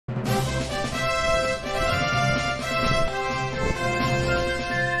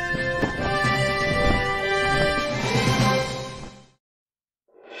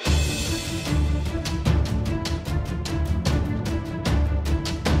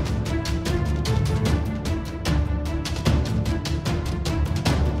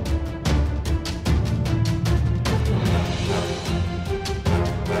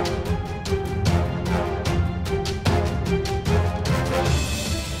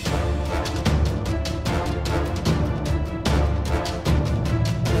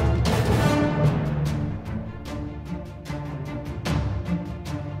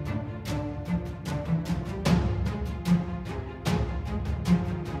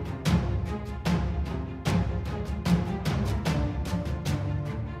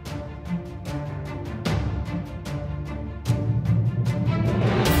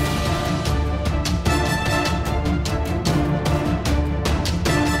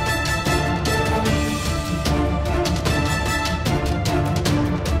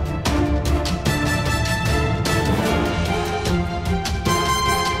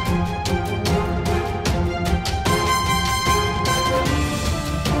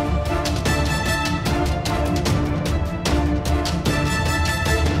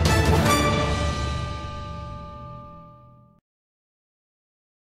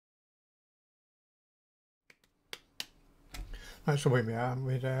Right, so here we are.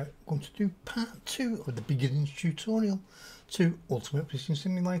 We're going to do part 2 of the beginner's tutorial to Ultimate Fishing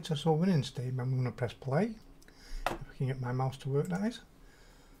Simulator. So we're in Steam. I'm going to press play. If I can get my mouse to work, that is.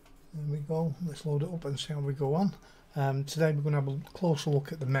 There we go. Let's load it up and see how we go on. Today we're going to have a closer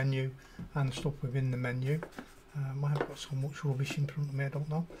look at the menu and the stuff within the menu. Why have I got so much rubbish in front of me, I don't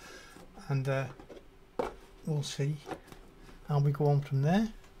know. And we'll see how we go on from there.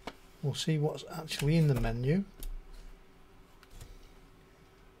 We'll see what's actually in the menu.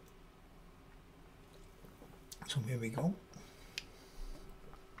 So here we go.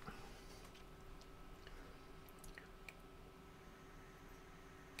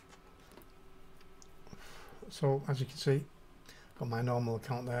 So as you can see, got my normal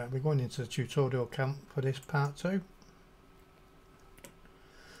account there. We're going into the tutorial account for this part 2.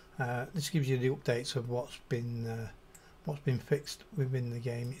 This gives you the updates of what's been fixed within the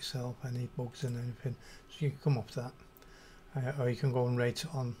game itself, any bugs and anything. So you can come off that. Or you can go and rate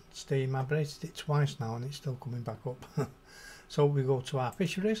it on Steam. I've rated it twice now and it's still coming back up. So we go to our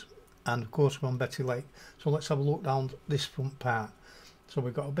fisheries, and of course we're on Betty Lake. So let's have a look down this front part. So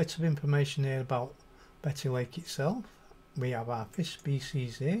we've got a bit of information here about Betty Lake itself. We have our fish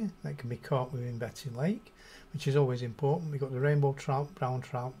species here that can be caught within Betty Lake, which is always important. We've got the rainbow trout, brown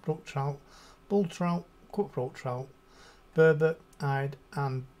trout, brook trout, bull trout, cutthroat trout, burbot, eyed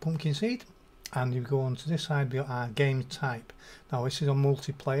and pumpkin seed. And you go on to this side, we've got our game type. Now this is on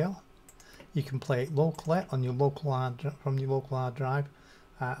multiplayer. You can play it locally on your local from your local hard drive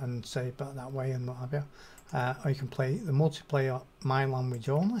and save it that way and what have you. Or you can play the multiplayer my language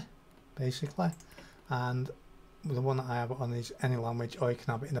only, basically. And the one that I have it on is any language, or you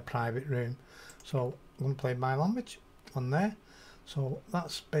can have it in a private room. So I'm going to play my language on there. So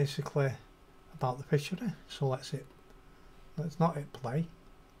that's basically about the fishery. So let's not hit play.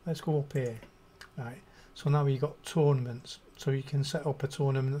 Let's go up here. Right, so now you've got tournaments, so you can set up a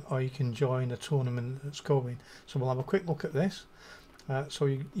tournament or you can join a tournament that's going. So we'll have a quick look at this.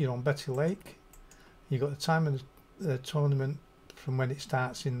 So you're on Betty Lake. You've got the time of the tournament from when it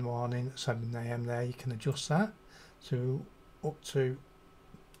starts in the morning at 7 AM there. You can adjust that to up to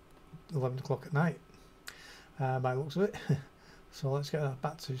 11 o'clock at night by the looks of it. So let's get that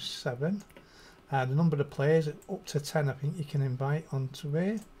back to 7. The number of players up to 10 I think you can invite onto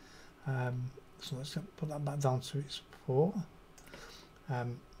here. So let's put that back down to its 4.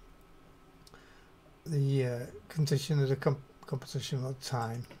 The condition of the competition of the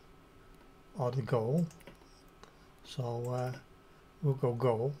time or the goal. So we'll go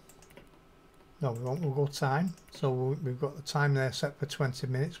goal. No, we won't. We'll go time. So we've got the time there set for 20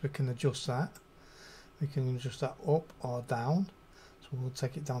 minutes. We can adjust that. We can adjust that up or down. So we'll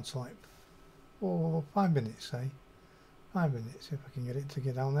take it down to like 5 minutes, say. 5 minutes, if I can get it to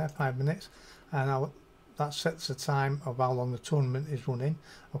get down there. 5 minutes. And now that sets the time of how long the tournament is running.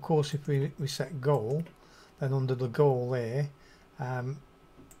 Of course, if we set goal, then under the goal there,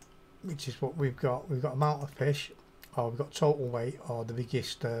 which is what we've got amount of fish, or we've got total weight, or the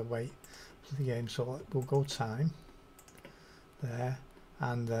biggest weight for the game. So we'll go time there,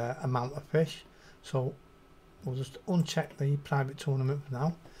 and amount of fish. So we'll just uncheck the private tournament for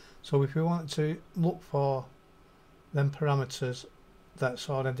now. So if we want to look for them parameters that's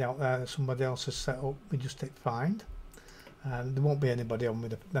already out there that somebody else has set up, we just hit find. There won't be anybody on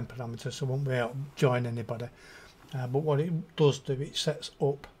with them parameters, so we won't be able to join anybody. But what it does do, it sets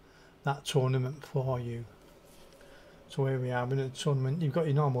up that tournament for you. So here we are in the tournament. You've got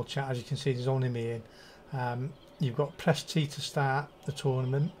your normal chat, as you can see. There's only me in. You've got press T to start the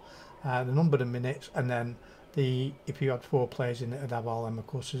tournament, the number of minutes, and then if you had 4 players in it, it'd have all them. Of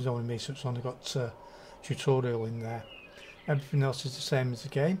course, there's only me, so it's only got tutorial in there. Everything else is the same as the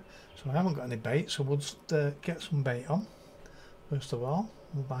game. So I haven't got any bait, so we'll just get some bait on. First of all,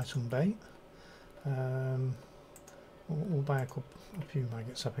 we'll buy some bait. We'll buy a few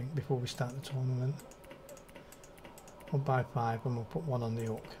maggots, I think, before we start the tournament. We'll buy 5 and we'll put 1 on the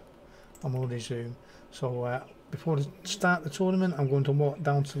hook, and we'll resume. So before we start the tournament, I'm going to walk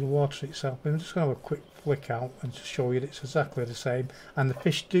down to the water itself. I'm just going to have a quick flick out and just show you that it's exactly the same, and the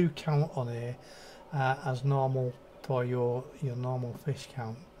fish do count on here as normal for your normal fish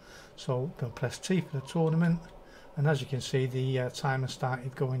count. So we'll press T for the tournament, and as you can see, the timer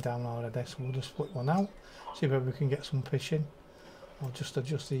started going down already. So we'll just flick one out, see if we can get some fishing. I'll just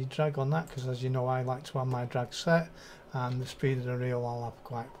adjust the drag on that, because as you know, I like to have my drag set, and the speed of the reel I'll have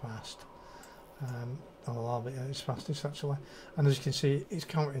quite fast. I'll have it at its fastest actually, and as you can see, it's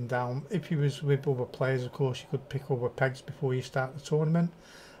counting down. If you was with other players, of course, you could pick other pegs before you start the tournament,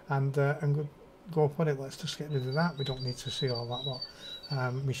 and go for it. Let's just get rid of that. We don't need to see all that lot.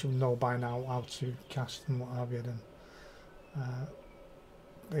 We should know by now how to cast and what have you. Then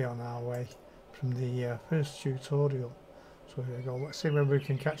be on our way from the first tutorial. So here we go. Let's see whether we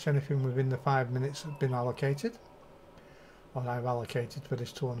can catch anything within the 5 minutes that's been allocated, or I've allocated for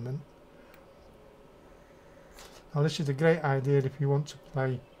this tournament. Now this is a great idea if you want to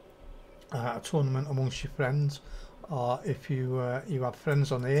play a tournament amongst your friends, or if you you have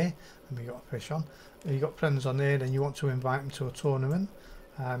friends on here, and we got a fish on, you got friends on here and you want to invite them to a tournament,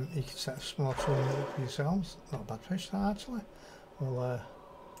 you can set a small tournament up for yourselves. Not a bad fish that actually. We'll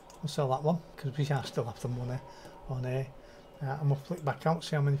sell that one because we still have the money on here, and we'll flick back out,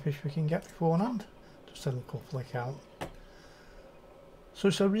 see how many fish we can get beforehand. Just a little flick out. So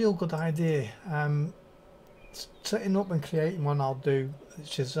it's a real good idea. Setting up and creating one I'll do,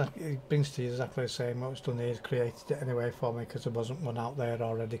 it brings to you exactly the same. What it's done here is created it anyway for me because there wasn't one out there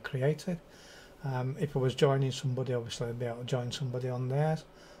already created. If I was joining somebody, obviously I'd be able to join somebody on theirs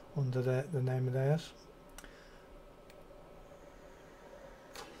under the name of theirs.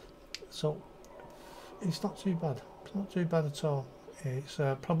 So it's not too bad. It's not too bad at all. It's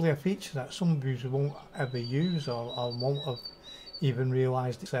probably a feature that some users won't ever use, or won't have even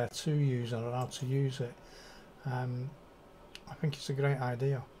realised it's there to use or how to use it. I think it's a great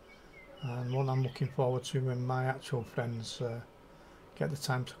idea, and one I'm looking forward to when my actual friends get the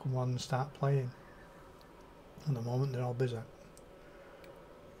time to come on and start playing. At the moment they're all busy.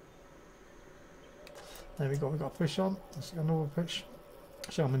 There we go, we've got a fish on. Let's get another fish.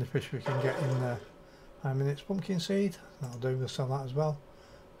 See how many fish we can get in 5 minutes. Pumpkin seed, that'll do, we'll sell that as well,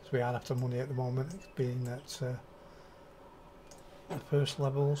 because we are after money at the moment, being at the first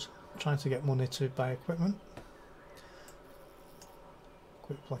levels, trying to get money to buy equipment.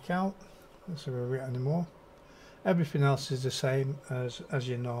 Quick flick out, let's see where we get any more. Everything else is the same as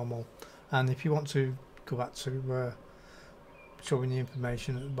your normal, and if you want to go back to showing the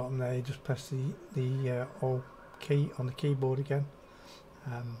information at the bottom there, you just press the O key on the keyboard again.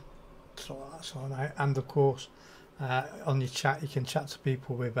 So that's alright, and of course on your chat you can chat to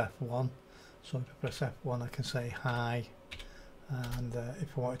people with F1, so if I press F1 I can say hi, and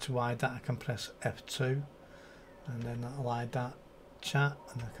if I wanted to hide that I can press F2, and then that'll hide that chat,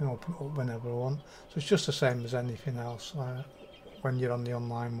 and I can open it up whenever I want. So it's just the same as anything else when you're on the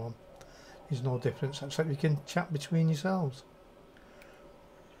online one. There's no difference except you can chat between yourselves.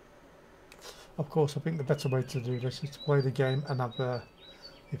 Of course I think the better way to do this is to play the game and have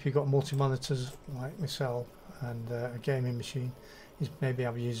if you've got multi-monitors like myself and a gaming machine, is maybe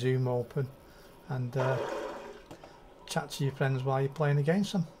have your Zoom open and chat to your friends while you're playing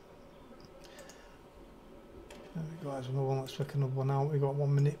against them. There we go, there's another one. Let's pick another one out. We've got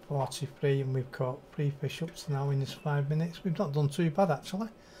 1 minute 43 and we've got 3 fish ups now in this 5 minutes. We've not done too bad actually.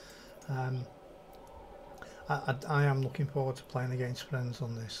 I am looking forward to playing against friends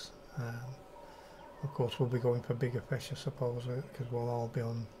on this. Of course we'll be going for bigger fish I suppose, because we'll all be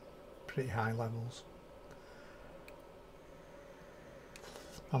on pretty high levels.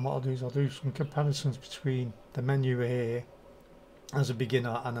 And what I'll do is I'll do some comparisons between the menu here as a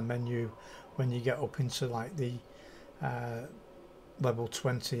beginner and a menu when you get up into like the level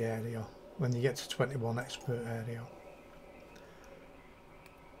 20 area, when you get to 21 expert area.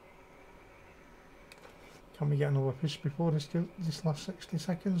 Can we get another fish before this last 60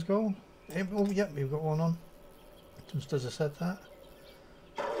 seconds go? Oh yep, we've got one on, just as I said that.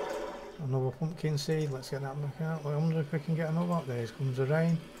 Another pumpkin seed, let's get that back out. I wonder if we can get another out. There comes the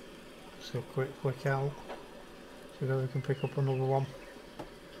rain. So quick flick out, see if we can pick up another one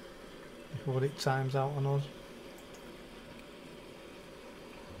before it times out on us.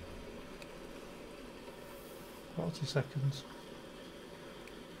 "40 seconds.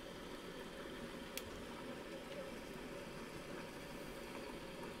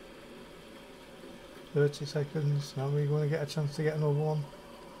 "30 seconds. Now we're going to get a chance to get another one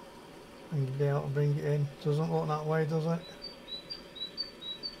and be able to bring it in. Doesn't look that way, does it?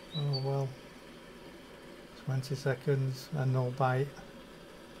 Oh well. 20 seconds and no bite.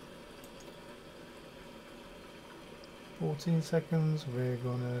 14 seconds. We're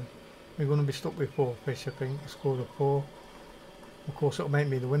gonna be stuck with 4 fish. I think. A score of 4. Of course, it'll make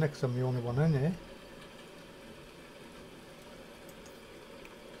me the winner because I'm the only one in here.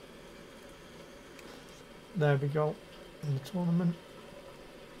 There we go. And the tournament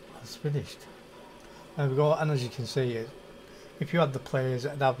has finished. There we go. And as you can see, if you had the players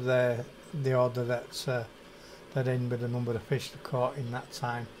that have the order that's they're in with the number of fish they caught in that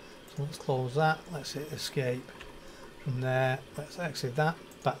time. So let's close that. Let's hit escape. From there, let's exit that.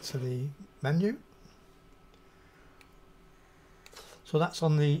 Back to the menu. So that's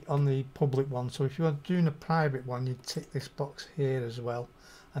on the public one. So if you're doing a private one, you tick this box here as well,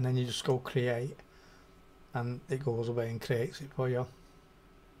 and then you just go create. and it goes away and creates it for you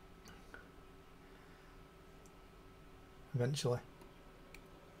eventually.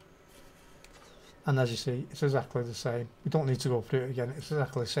 And as you see, it's exactly the same. We don't need to go through it again. It's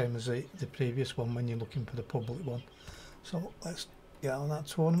exactly the same as the previous one when you're looking for the public one. So let's get on that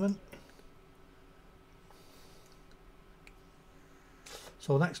tournament.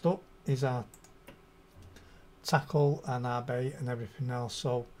 So next up is our tackle and our bait and everything else.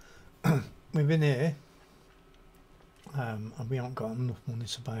 So we've been here and we haven't got enough money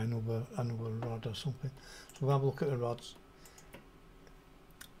to buy another rod or something. So we'll have a look at the rods.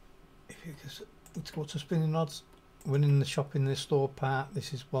 If you just, let's go to spinning rods. We're in the shop in the store part.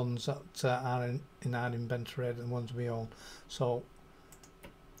 This is ones that are in our inventory and ones we own. So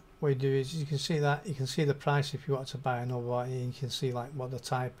what you do is you can see the price if you want to buy another one. You can see like what the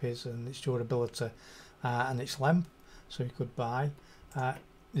type is and its durability and its length. So you could buy.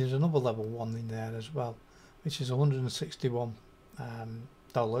 There's another level one in there as well, which is $161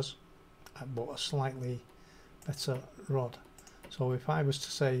 but a slightly better rod. So if I was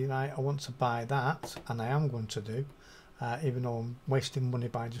to say, right, I want to buy that, and I am going to do, even though I'm wasting money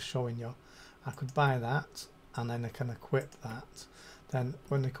by just showing you, I could buy that and then I can equip that. Then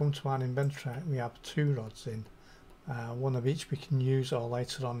when they come to our inventory, we have two rods in, one of each we can use, or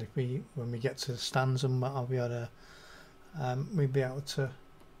later on when we get to the stands and what have you, we'll be able to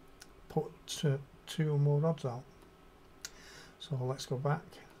put two or more rods out. So let's go back.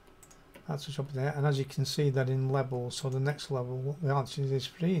 That's the shop there, and as you can see, that in levels. So the next level, the answer is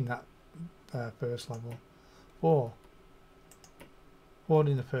 3 in that first level, 4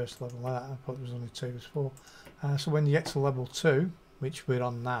 in the first level. Like that. I thought there was only 2, it was 4. So when you get to level 2, which we're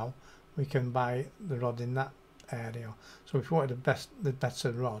on now, we can buy the rod in that area. So if you wanted the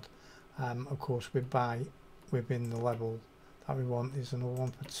better rod, of course we'd buy within the level that we want. Is another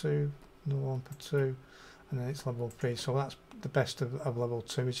one for 2, another one for 2, and then it's level 3. So that's the best of level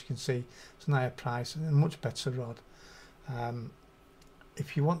 2. As you can see, it's a higher price and a much better rod.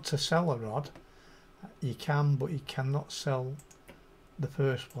 If you want to sell a rod, you can, but you cannot sell the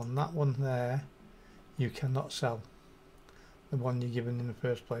first one. That one there you cannot sell, the one you're given in the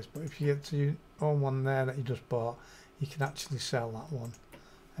first place. But if you get to own one there that you just bought, you can actually sell that one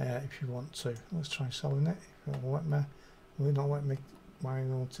if you want to. Let's try selling it. If it'll let me. Will it not let me? Why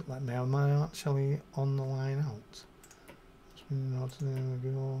won't it let me? Am I actually on the line out? There we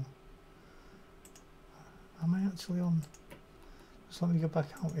go. Am I actually on? Just let me go back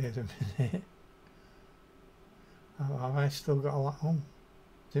out here a minute. Have I still got a lot on?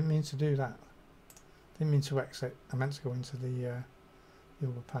 Didn't mean to do that. Didn't mean to exit. I meant to go into the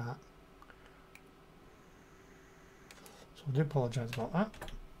other part. So I do apologise about that.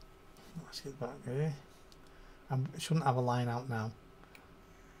 Let's get back here. I shouldn't have a line out now,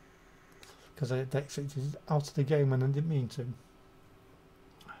 because I exited out of the game and I didn't mean to.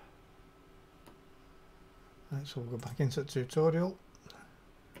 Right, so we'll go back into the tutorial.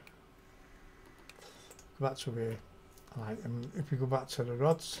 Go back to where, right, and if we go back to the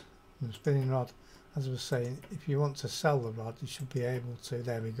rods, the spinning rod, as I was saying, if you want to sell the rod, you should be able to.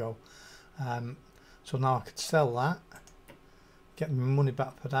 There we go. So now I could sell that, get my money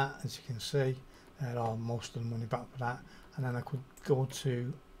back for that, as you can see, or most of the money back for that, and then I could go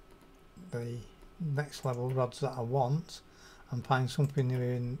to the next level rods that I want and find something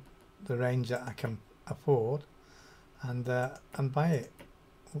in the range that I can afford, and buy it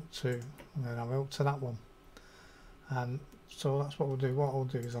up to, and then I'm up to that one. And so that's what we'll do. What I'll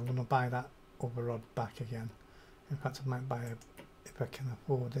do is I'm going to buy that other rod back again. In fact, I might buy if I can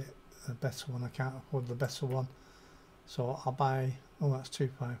afford it, a better one. I can't afford the better one, so I'll buy. Oh, that's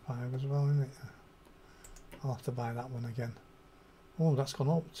 255 as well, isn't it? I'll have to buy that one again. Oh, that's gone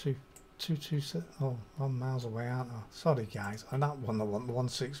up to 226. Oh, I'm miles away, aren't I? Sorry guys, and that one I want, the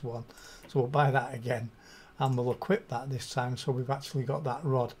 161. So we'll buy that again, and we'll equip that this time, so we've actually got that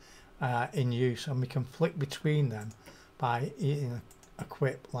rod in use, and we can flick between them by eating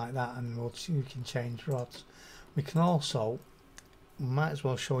equip like that, and you can change rods. We can also, might as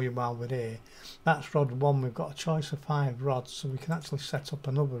well show you while we're here, that's rod 1. We've got a choice of 5 rods, so we can actually set up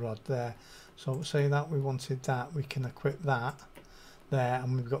another rod there. So say that we wanted that, we can equip that there,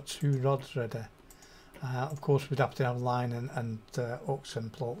 and we've got 2 rods ready. Of course we'd have to have line and hooks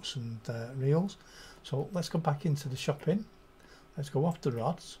and floats and reels. So let's go back into the shopping. Let's go off the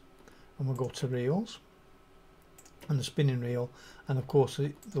rods and we'll go to reels and the spinning reel, and of course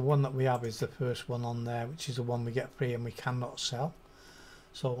the one that we have is the first one on there, which is the one we get free and we cannot sell.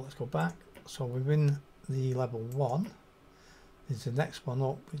 So let's go back. So we're in the level 1. There's the next one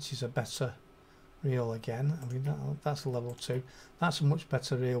up, which is a better reel again. I mean, that's a level 2. That's a much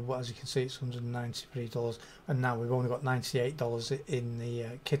better reel, but as you can see it's $193, and now we've only got $98 in the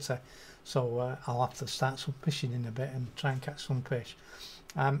kitter, so I'll have to start some fishing in a bit and try and catch some fish.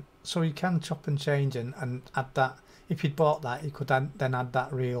 So you can chop and change and add that. If you'd bought that, you could then add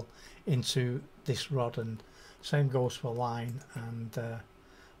that reel into this rod, and same goes for line and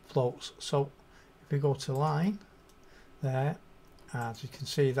floats. So if we go to line there, as you can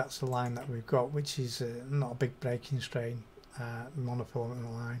see, that's the line that we've got, which is not a big breaking strain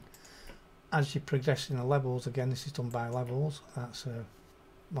monofilament line. As you progress in the levels, again this is done by levels, that's a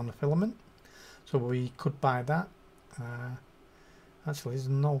monofilament, so we could buy that. Actually there's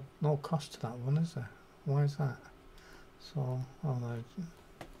no cost to that one, is there? Why is that? So, oh no,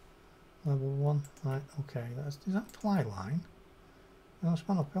 level 1, right, okay, is that fly line? No, it's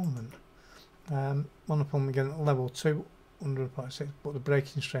monofilament. Monofilament again, level 2, 100.6, but the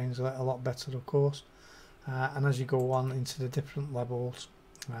breaking strains are a lot better, of course. And as you go on into the different levels,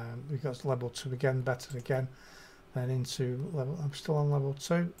 we've got level 2 again, better again, then into level, I'm still on level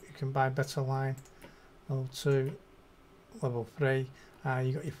 2, you can buy better line, level 2, level 3,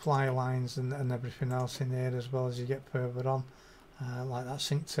 you got your fly lines and everything else in here as well as you get further on, like that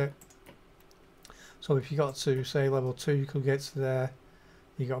sink tip. So if you got to say level 2, you could get to there,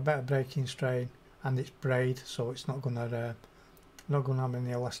 you got a better breaking strain, and it's braid, so it's not gonna have any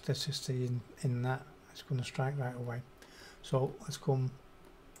elasticity in that. It's gonna strike right away. So let's come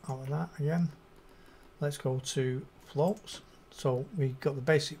out of that again. Let's go to floats. So we've got the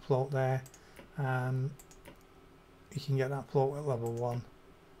basic float there. You can get that float at level 1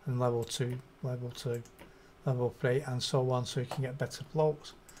 and level 2, level 2, level 3, and so on. So you can get better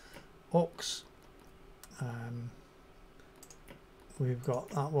floats. Hooks. We've got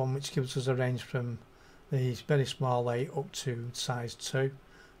that one which gives us a range from these very small 8 up to size 2,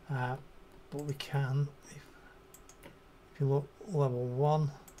 but we can, if you look, level 1,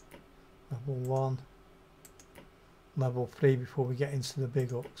 level 3 before we get into the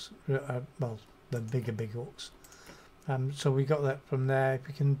big hooks, well, the big hooks. So we got that from there. If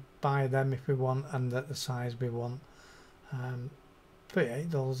we can buy them if we want and at the size we want,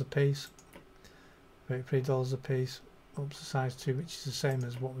 $38 a piece, $33 a piece, up to size 2, which is the same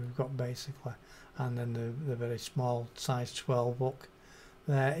as what we've got basically, and then the very small size 12 hook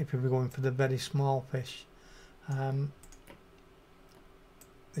there if we were going for the very small fish.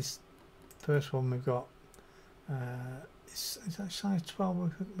 This first one we've got, is that size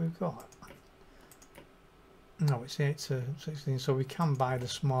 12 we've got? No, it's 8 to 16, so we can buy the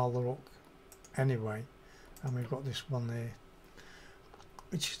smaller hook anyway, and we've got this one there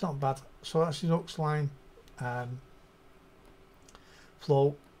which is not bad. So that's your hooks, line,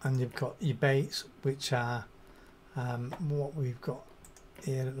 float, and you've got your baits, which are what we've got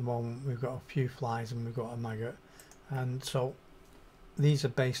here at the moment. We've got a few flies and we've got a maggot, and so these are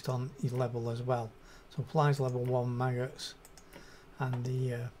based on your level as well. So flies level 1, maggots, and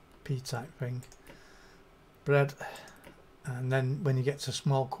the P-type thing, bread, and then when you get to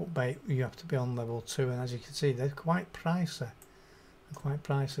small cut bait you have to be on level 2, and as you can see they're quite pricey.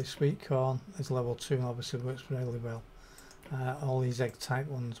 Sweet corn is level 2 and obviously works really well. All these egg type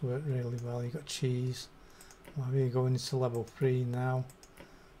ones work really well. You've got cheese. Well, we're going into level 3 now,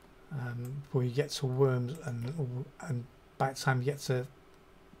 before you get to worms, and by the time you get to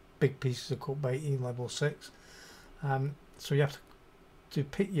big pieces of cut bait, you're level 6. So you have to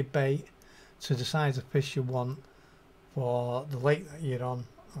pick your bait to the size of fish you want for the lake that you're on,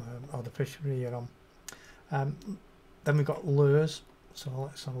 or the fishery you're on. Then we've got lures. So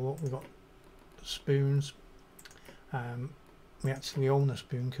let's have a look. We've got spoons. We actually own a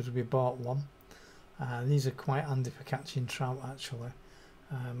spoon because we bought one. These are quite handy for catching trout actually,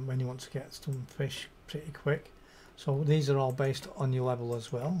 when you want to get some fish pretty quick. So these are all based on your level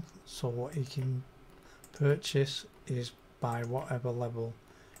as well. So what you can purchase is by whatever level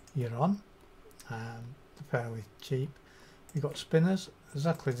you're on. They're fairly cheap. You've got spinners,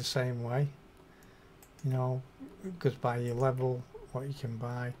 exactly the same way. You know, it goes by your level, what you can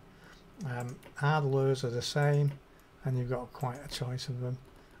buy. Hard lures are the same, and you've got quite a choice of them,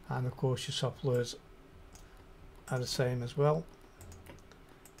 and of course your soft lures are the same as well.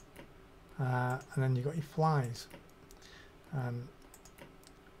 And then you've got your flies,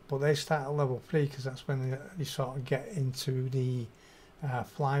 but they start at level 3 because that's when you sort of get into the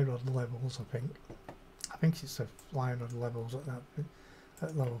fly rod levels. I think it's the fly rod levels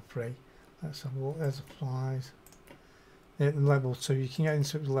at level 3. Let's have a look. There's the flies. At level 2, you can get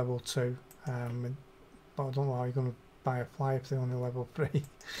into it with level 2, but I don't know how you're going to buy a fly if they're only level 3.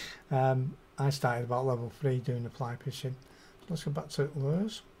 I started about level 3 doing the fly fishing. So let's go back to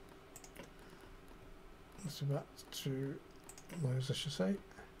lures. let's go back to those, I should say.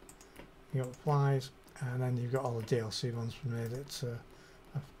 You got flies, and then you've got all the DLC ones from here that's are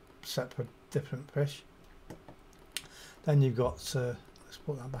set for different fish. Then you've got, let's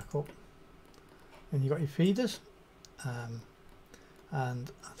put that back up, and you've got your feeders, and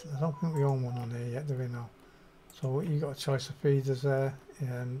I don't think we own one on here yet, do we now? So you've got a choice of feeders there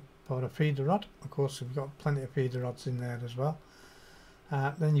for a feeder rod. Of course, we've got plenty of feeder rods in there as well.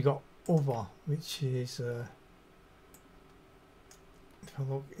 Then you've got other, which is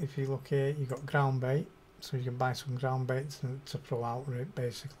if you look here, you've got ground bait, so you can buy some ground bait to throw out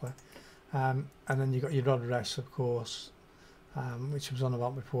basically. And then you've got your rod rests, of course, which I was on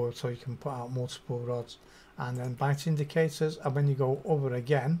about before, so you can put out multiple rods. And then bite indicators, and when you go over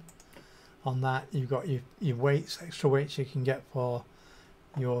again on that, you've got your weights, extra weights you can get for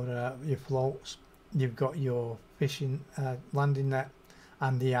your floats. You've got your fishing landing net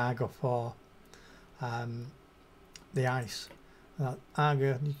and the Auger for the ice.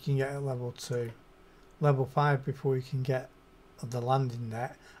 Auger you can get at level 2, level 5 before you can get the landing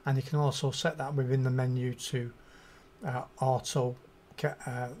net, and you can also set that within the menu to auto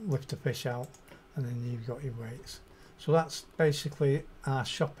lift the fish out, and then you've got your weights. So that's basically our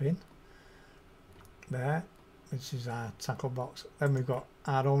shopping there, which is our tackle box. Then we've got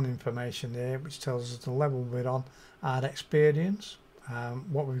our own information here, which tells us the level we're on, our experience,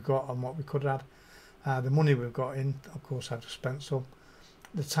 what we've got and what we could add, the money we've got in, of course I've spent some,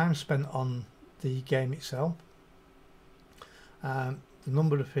 the time spent on the game itself, the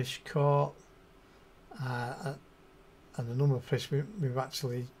number of fish caught, and the number of fish we've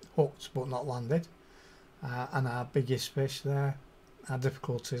actually hooked but not landed, and our biggest fish there, our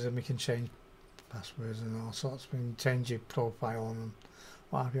difficulties, and we can change passwords and all sorts. We can change your profile and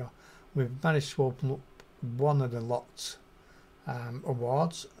what have you. We've managed to open up one of the lots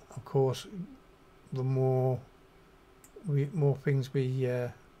awards. Of course, the more things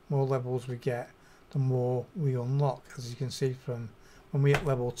more levels we get, the more we unlock. As you can see, from when we hit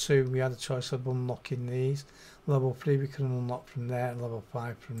level 2, we had a choice of unlocking these. Level 3 we can unlock from there, and level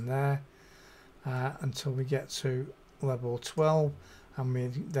 5 from there, until we get to level 12, and we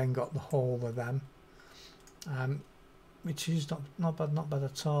then got the whole of them, which is not bad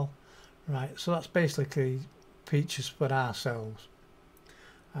at all. Right, so that's basically features for ourselves.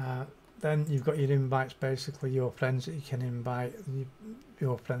 Then you've got your invites, basically your friends that you can invite,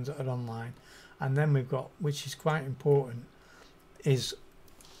 your friends that are online. And then we've got, which is quite important, is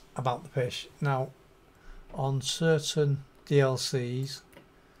about the fish. Now, on certain DLCs,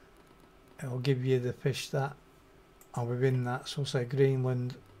 it'll give you the fish that are within that. So say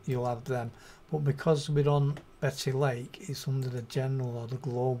Greenland, you'll have them. But because we're on Betty Lake, it's under the general or the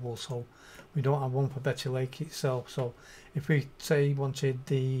global, so we don't have one for Betty Lake itself. So if we say wanted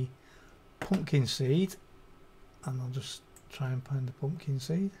the pumpkin seed, and I'll just try and find the pumpkin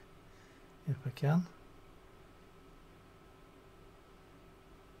seed if I can.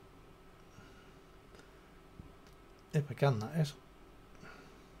 If I can, that is.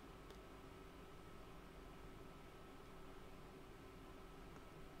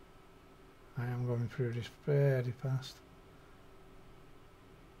 I am going through this very fast.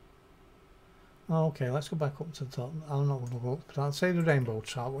 Okay, let's go back up to the top. I'm not going to go up, but I'll say the rainbow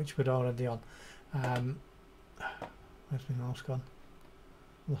trout, which we're already on. Where's my mouse gone?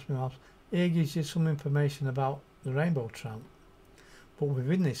 Lost my mouse. Here gives you some information about the rainbow trout, but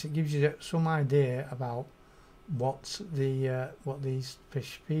within this it gives you some idea about what these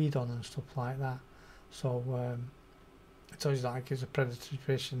fish feed on and stuff like that. So it tells you that like it's a predatory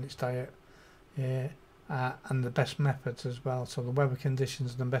fish and its diet, and the best methods as well. So the weather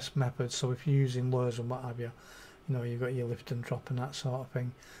conditions and the best methods. So if you're using lures and what have you, you know, you've got your lift and drop and that sort of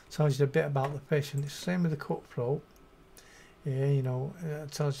thing. It tells you a bit about the fish, and it's the same with the cutthroat. Yeah, you know,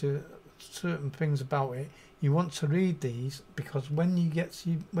 it tells you certain things about it. You want to read these because when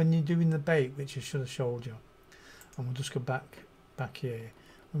you're doing the bait, which I should have showed you, and we'll just go back here.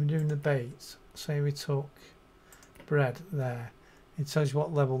 When we're doing the baits, say we took bread there, it tells you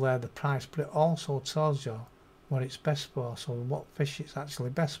what level there, the price, but it also tells you what it's best for, so what fish it's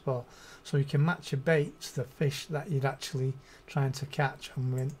actually best for. So you can match your bait to the fish that you're actually trying to catch,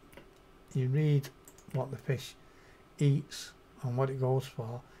 and when you read what the fish eats and what it goes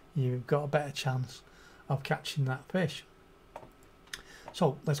for, you've got a better chance of catching that fish.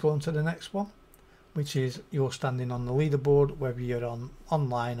 So let's go on to the next one, which is you're standing on the leaderboard, whether you're on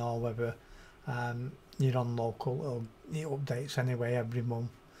online or whether you're on local. It updates anyway every month.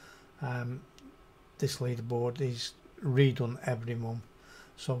 This leaderboard is redone every month,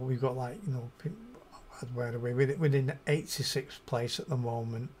 so we've got, like, you know, where are we? We're in the 86th place at the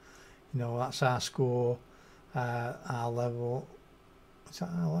moment. You know, that's our score. our level. Is that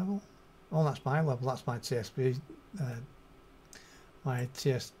our level? Oh, that's my level. That's my TSB. My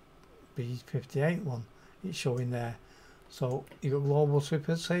TSB 58 one. It's showing there. So you got global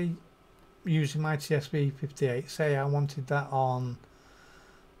super. Say using my TSB 58. Say I wanted that on.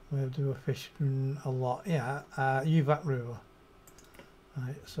 We'll do a fishing a lot. Yeah, UVAC river.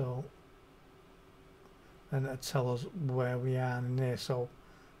 Right. So then it'll tell us where we are in there. So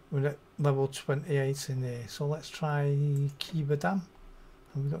we're at level 28 in there. So let's try Kiva Dam.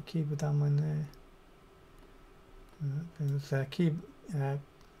 Have we got Kiva Dam in there? It's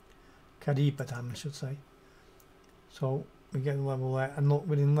Kariba Dam, I should say. So we get a level there, and look,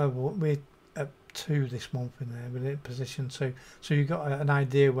 we're at 2 this month in there. We're in position 2. So you've got an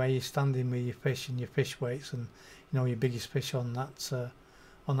idea where you're standing with your fish and your fish weights, and you know your biggest fish on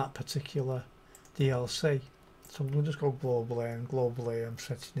that particular DLC. So we'll just go globally, and globally I'm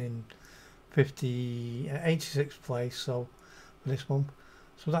setting in 86th place. So for this month,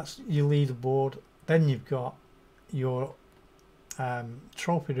 so that's your leaderboard. Then you've got your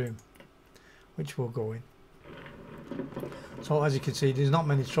trophy room, which we'll go in. So as you can see, there's not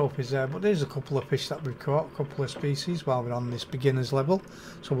many trophies there, but there's a couple of fish that we've caught, a couple of species while we're on this beginner's level.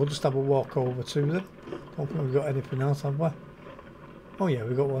 So we'll just have a walk over to them. Don't think we've got anything else, have we? Oh yeah,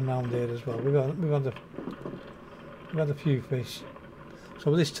 we've got one round here as well. We've had a few fish.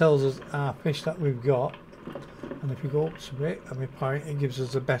 So this tells us our fish that we've got, and if you go up to it and we point, it gives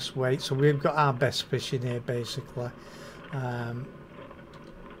us the best weight. So we've got our best fish in here basically. I'm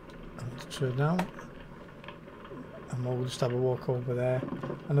going to turn out, and we'll just have a walk over there.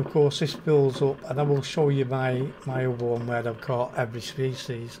 And of course this fills up, and I will show you my other one where I've caught every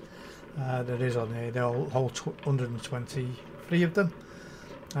species there is on here. They're all 123 of them.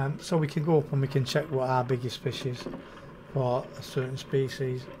 So we can go up and we can check what our biggest fish is for a certain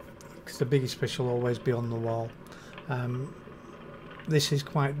species, because the biggest fish will always be on the wall. This is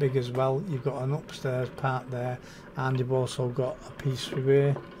quite big as well. You've got an upstairs part there, and you've also got a piece through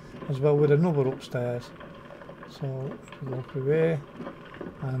here as well with another upstairs. So if we go through here,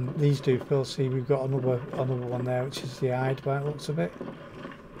 and these do fill. See, we've got another one there, which is the hide by the looks of it.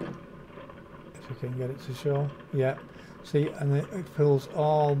 If we can get it to show, yeah. See, and it fills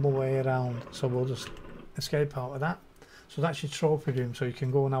all the way around. So we'll just escape out of that. So that's your trophy room. So you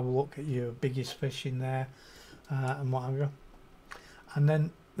can go and have a look at your biggest fish in there and what have you. And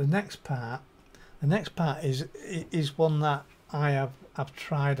then the next part is one that I've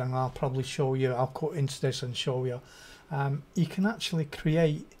tried, and I'll probably show you. I'll cut into this and show you. You can actually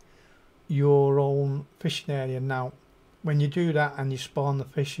create your own fishing area. Now when you do that and you spawn the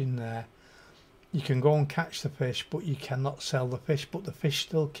fish in there, you can go and catch the fish, but you cannot sell the fish, but the fish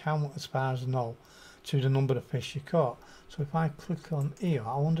still count, as far as I know, to the number of fish you caught. So if I click on here,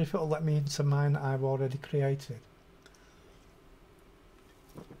 I wonder if it'll let me into mine that I've already created.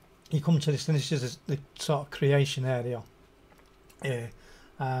 You come to this, and this is the sort of creation area here,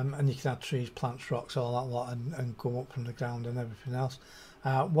 and you can add trees, plants, rocks, all that lot, and go up from the ground and everything else.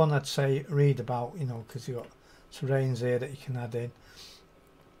 One I'd say read about, you know, because you've got terrains here that you can add in.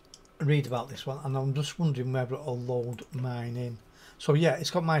 Read about this one, and I'm just wondering whether it'll load mine in. So yeah,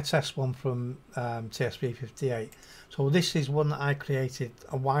 it's got my test one from TSB 58. So this is one that I created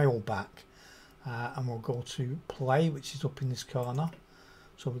a while back, and we'll go to play, which is up in this corner.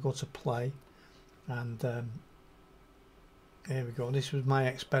 So we go to play, and here we go. This was my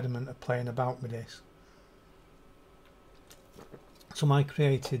experiment of playing about with this. So I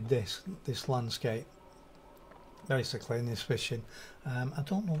created this landscape basically in this fishing. I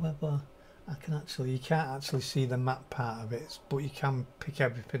don't know whether I can actually, you can't actually see the map part of it, but you can pick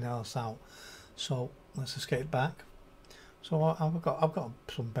everything else out. So let's escape back. So I've got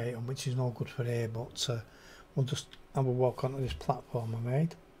some bait on, which is no good for here, but we'll just have a walk onto this platform I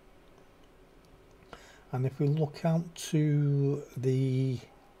made. And if we look out to the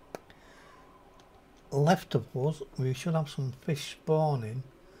left of us, we should have some fish spawning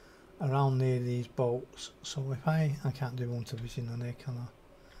around near these boats. So if I can't do hunter fishing on here, can I?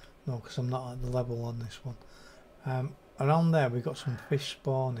 No, because I'm not at the level on this one. Around there we've got some fish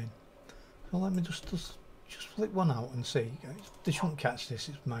spawning. So let me just flick one out and see. They shouldn't catch this,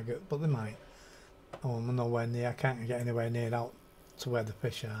 it's maggot, but they might. Oh, I'm nowhere near. I can't get anywhere near out to where the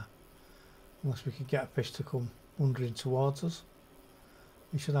fish are, unless we could get a fish to come wandering towards us.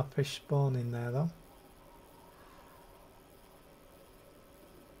 We should have fish spawning there though.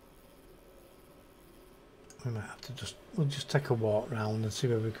 We might have to we'll just take a walk round and see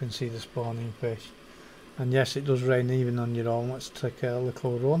where we can see the spawning fish. And yes, it does rain even on your own. Let's take a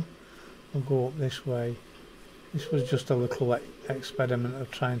little run. We'll go up this way. This was just a little experiment of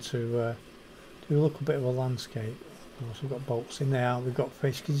trying to do a little bit of a landscape. Of course, we've got boats in there, we've got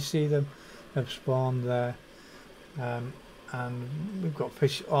fish. Can you see them? They've spawned there. And we've got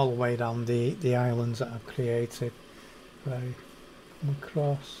fish all the way down the islands that I've created. Right, come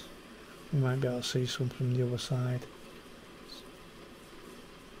across. We might be able to see some from the other side.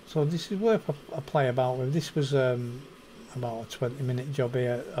 So this is worth a play about with. This was about a 20-minute job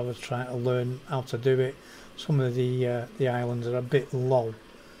here. I was trying to learn how to do it. Some of the islands are a bit low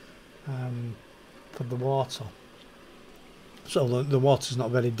for the water, so the water's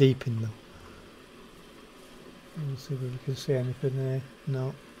not very deep in them. Let's see if we can see anything there.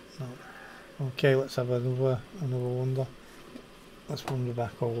 No, no. Okay, let's have another wander. Let's wander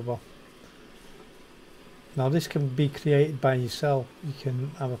back over. Now this can be created by yourself. You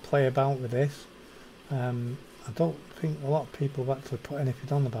can have a play about with this. I don't think a lot of people have actually put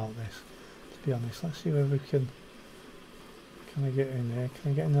anything on about this, to be honest. Let's see whether we can I get in there?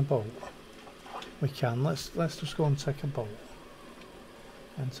 Can I get in the boat? We can. Let's just go and take a boat.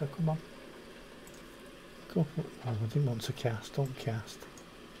 And so come on. Go for it. Oh, I didn't want to cast. Don't cast.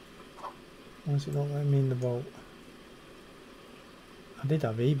 Why is it not letting me in the boat? I did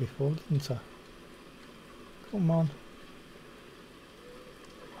have E before, didn't I? Come on.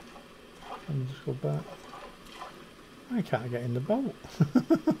 Let me just go back. I can't get in the boat.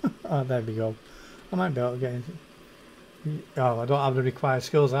 Oh, there we go. I might be able to get in. Oh, I don't have the required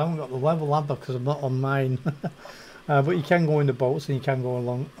skills. I haven't got the level, have I? Because I'm not on mine. But you can go in the boats and you can go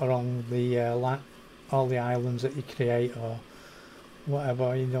along the all the islands that you create or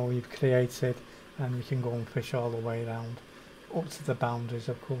whatever you've created, and you can go and fish all the way around up to the boundaries,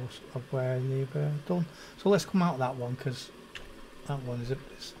 of course, of where you've done. So let's come out of that one, because that one is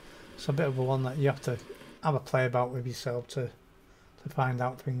it's a bit of a one that you have to have a play about with yourself to find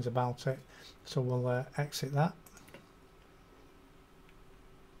out things about it. So we'll exit that.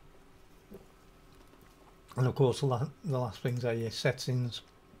 And of course the last things are your settings.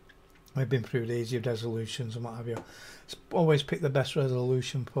 We've been through these, your resolutions and what have you. Always pick the best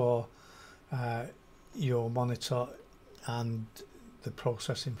resolution for your monitor and the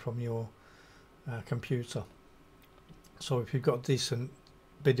processing from your computer. So if you've got a decent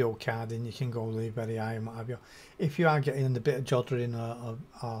video card in, you can go really very high and what have you. If you are getting a bit of juddering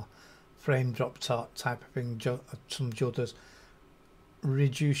or frame drop type of thing, some judders,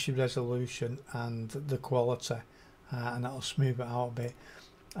 reduce your resolution and the quality, and that'll smooth it out a bit.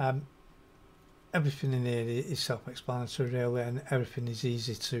 Everything in here is self-explanatory really, and everything is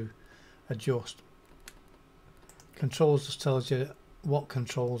easy to adjust. Controls just tells you what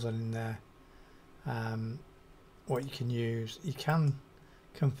controls are in there, what you can use. You can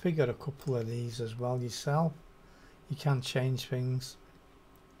configure a couple of these as well yourself. You can change things,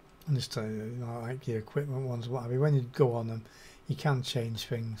 and just like your equipment ones, what have you. When you go on them, you can change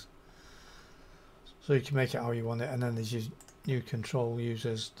things, so you can make it how you want it. And then there's your new control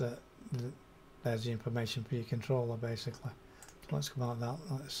users there's the information for your controller basically. So let's come out of that.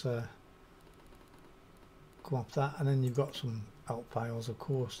 Let's come off that, and then you've got some out files, of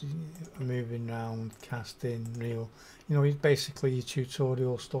course, moving around, casting, reel, it's basically your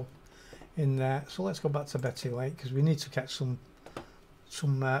tutorial stuff in there. So let's go back to Betty Lake, because we need to catch some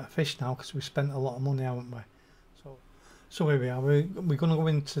fish now, because we spent a lot of money, haven't we? So here we are. We're going to go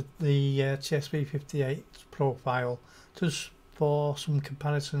into the TSV 58 profile just for some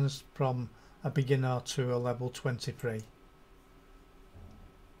comparisons from a beginner to a level 23.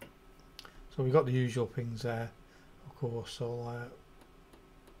 So we've got the usual things there, of course. So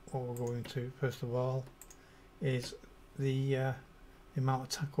what we're going to first of all is the amount of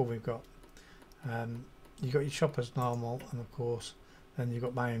tackle we've got. You've got your shop as normal, and of course then you've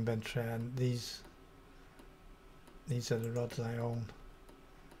got my inventory, and these are the rods I own.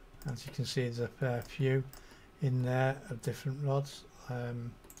 As you can see, there's a fair few in there of different rods.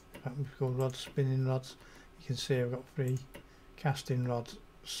 In fact, we've got rods, spinning rods. You can see I've got 3 casting rods,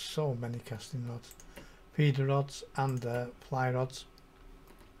 so many casting rods, feeder rods and fly rods.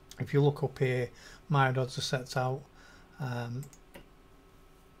 If you look up here, my rods are set out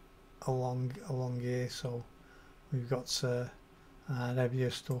along here, so we've got heavier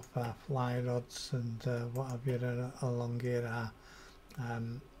stuff, fly rods and what have you along here are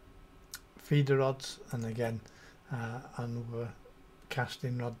feeder rods, and again another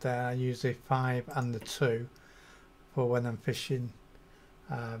casting rod there. I use the 5 and the 2 for when I'm fishing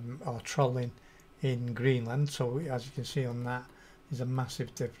or trolling in Greenland. So as you can see on that, there's a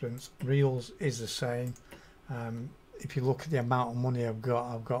massive difference. Reels is the same. If you look at the amount of money I've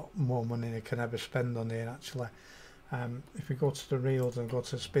got more money than I can ever spend on here actually. If we go to the reels and go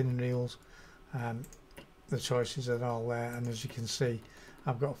to spinning reels, the choices are all there, and as you can see,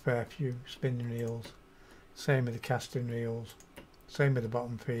 I've got a fair few spinning reels, same with the casting reels, same with the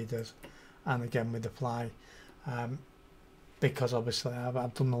bottom feeders, and again with the fly, because obviously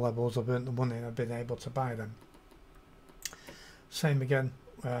I've done the levels, I've earned the money and I've been able to buy them. Same again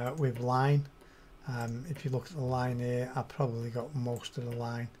with line. If you look at the line here, I've probably got most of the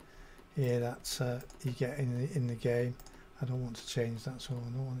line here that you get in the game. I don't want to change that, so I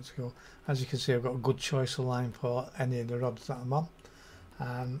don't want it to go. As you can see, I've got a good choice of line for any of the rods that I'm on.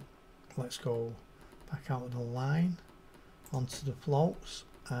 Let's go back out of the line onto the floats.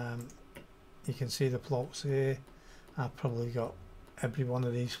 You can see the floats here. I've probably got every one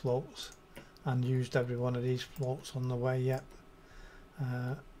of these floats and used every one of these floats on the way yet,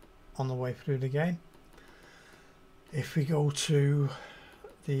 on the way through the game. If we go to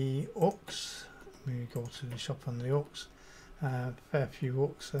the hooks, we go to the shop on the hooks, fair few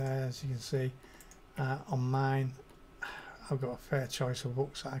hooks there, as you can see. On mine I've got a fair choice of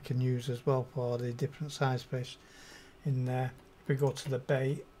hooks that I can use as well for the different size fish in there. If we go to the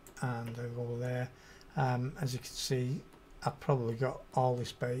bait and I go there, as you can see, I've probably got all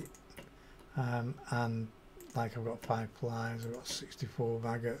this bait, and like I've got 5 flies, I've got 64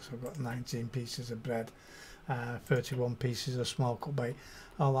 maggots, I've got 19 pieces of bread, 31 pieces of small cut bait,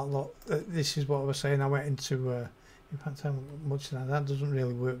 all that lot. This is what I was saying. I went into in fact how much of that doesn't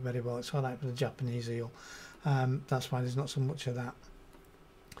really work very well. It's alright for the Japanese eel, that's why there's not so much of that.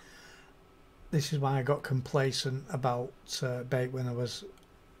 This is why I got complacent about bait when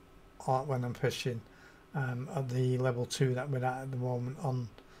I'm fishing at the level 2 that we're at the moment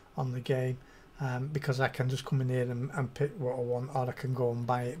on the game, because I can just come in here and pick what I want, or I can go and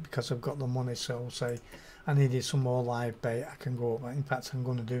buy it because I've got the money. So say I needed some more live bait, I can go up. In fact, I'm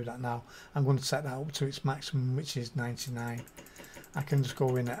going to do that now. I'm going to set that up to its maximum, which is 99. I can just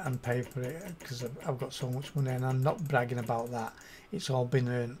go in it and pay for it because I've got so much money, and I'm not bragging about that. It's all been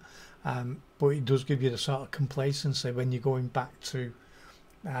earned, but it does give you the sort of complacency when you're going back to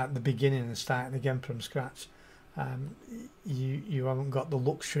the beginning and starting again from scratch. You haven't got the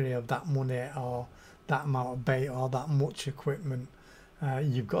luxury of that money or that amount of bait or that much equipment.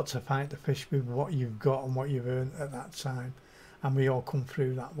 You've got to fight the fish with what you've got and what you've earned at that time, and we all come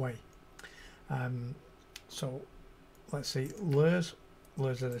through that way. So let's see, lures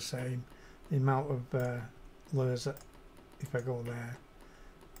are the same. The amount of lures that, if I go there,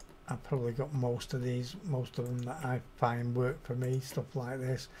 I've probably got most of them that I find work for me, stuff like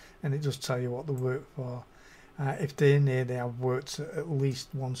this, and it does tell you what they work for. If they're in there, they have worked at least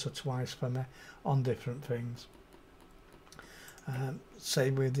once or twice for me on different things.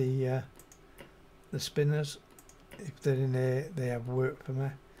 Same with the spinners. If they're in there, they have worked for me.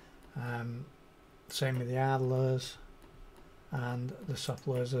 Same with the hard lures and the soft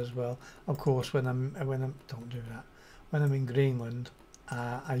lures as well. Of course, when I'm don't do that. When I'm in Greenland,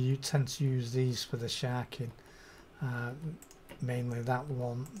 I tend to use these for the sharking. Mainly that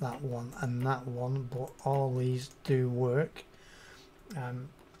one, and that one, but all these do work.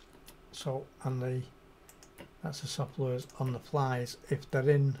 So on that's the soft lures. On the flies, if they're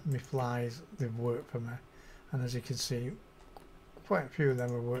in my flies, they've worked for me, and as you can see, quite a few of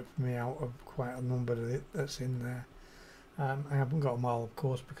them have worked for me out of quite a number of it that's in there. I haven't got them all, of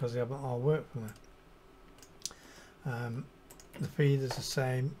course, because they haven't all worked for me. The feed is the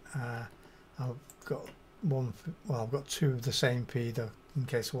same. I've got I've got 2 of the same feeder in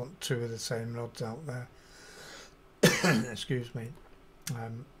case I want 2 of the same rods out there. Excuse me.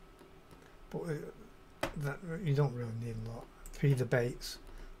 But that, you don't really need a lot. Feeder baits,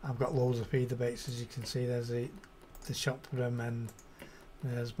 I've got loads of feeder baits, as you can see. There's the shop for them, and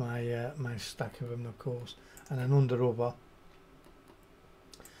there's my my stack of them, of course. And then under rubber,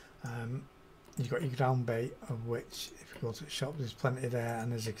 you've got your ground bait, of which if you go to the shop there's plenty there,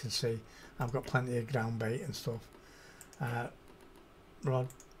 and as you can see I've got plenty of ground bait and stuff. Rod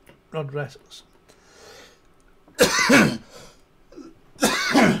rests.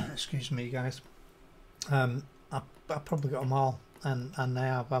 Excuse me, guys. I've probably got them all, and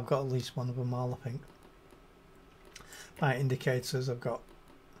I've got at least one of them all, I think. Bite indicators, I've got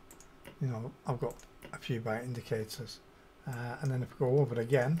a few bite indicators, and then if I go over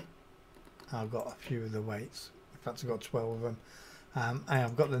again, I've got a few of the weights. In fact, I've got 12 of them. I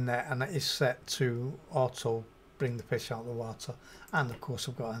have got the net, and that is set to auto bring the fish out of the water, and of course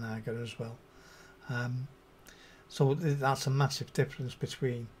I've got an Auger as well. So that's a massive difference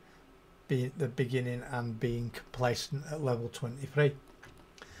between the beginning and being complacent at level 23.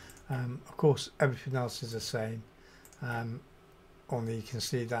 Of course everything else is the same, only you can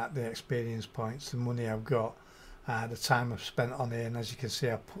see that the experience points, the money I've got, the time I've spent on here, and as you can see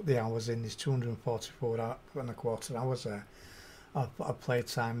I've put the hours in. There's 244 and a quarter hours there. of play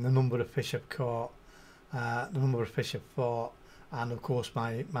time, the number of fish I've caught, the number of fish I've fought, and of course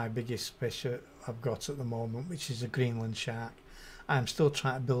my biggest fish I've got at the moment, which is a Greenland shark. I'm still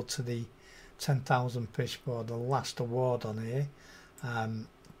trying to build to the 10,000 fish for the last award on here,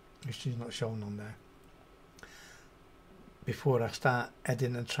 which is not shown on there, before I start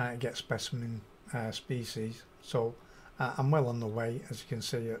heading and trying to get specimen species. So I'm well on the way, as you can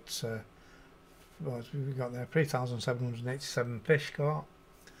see. At what we've got there, 3,787 fish caught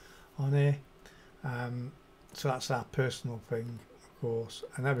on here. So that's our personal thing, of course,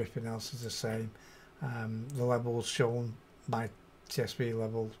 and everything else is the same. The levels shown by TSV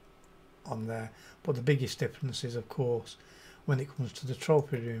level on there, but the biggest difference is, of course, when it comes to the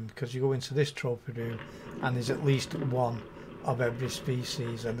trophy room, because you go into this trophy room and there's at least one of every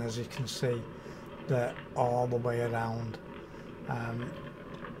species, and as you can see, they're all the way around.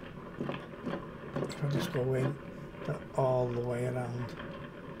 If I just go in, they're all the way around,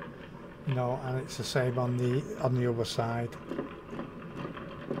 you know, and it's the same on the other side.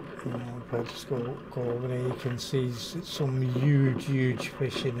 If I just go over there, you can see some huge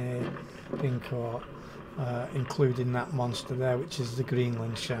fish in here being caught, including that monster there, which is the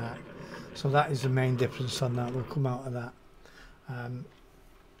Greenland shark. So that is the main difference on that. We'll come out of that.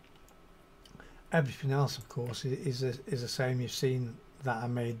 Everything else, of course, is the same. You've seen that I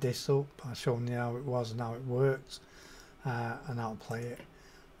made this up. I've shown you how it was and how it works, and how to play it,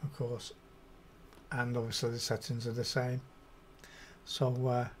 of course. And obviously the settings are the same.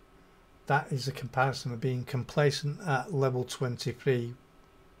 So that is a comparison of being complacent at level 23,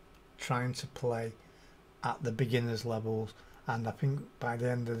 trying to play at the beginners levels, and I think by the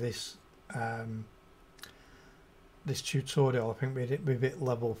end of this this tutorial, I think we've hit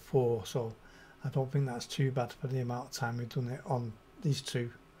level 4, so I don't think that's too bad for the amount of time we've done it on these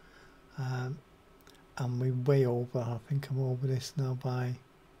two. And we're way over. I think I'm over this now by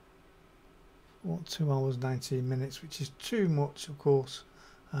 2 hours 19 minutes, which is too much, of course,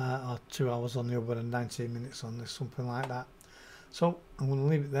 or 2 hours on the other and 19 minutes on this, something like that. So I'm going to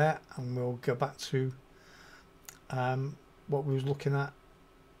leave it there, and we'll go back to what we was looking at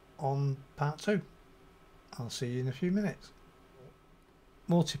on part 2. I'll see you in a few minutes.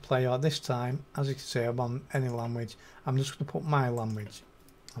 Multiplayer this time, as you can see, I'm on any language. I'm just going to put my language.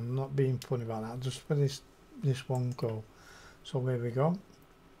 I'm not being funny about that, just for this one go. So here we go.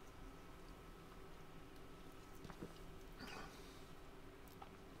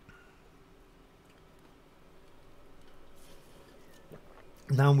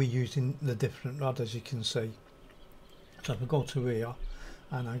 Now we're using the different rod, as you can see. So if I go to here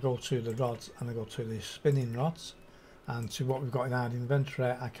and I go to the rods and I go to the spinning rods and to what we've got in our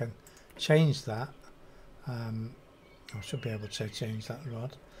inventory, I can change that. I should be able to change that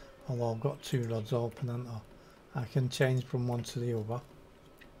rod, although I've got 2 rods open, and I can change from one to the other.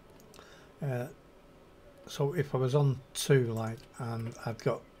 So if I was on 2, like, and I'd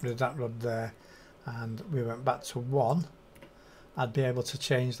got rid of that rod there and we went back to 1, I'd be able to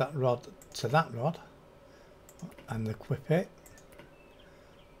change that rod to that rod and equip it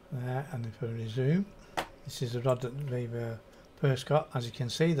there. And if I resume, this is the rod that we've first got. As you can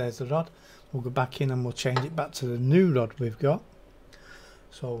see, there's the rod. We'll go back in and we'll change it back to the new rod we've got.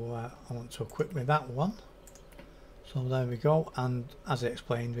 So I want to equip with that one. So there we go, and as I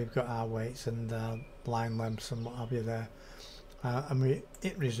explained, we've got our weights and line lengths and what have you there, and we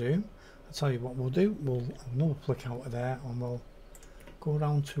hit resume. I'll tell you what we'll do. We'll another flick out of there, and we'll go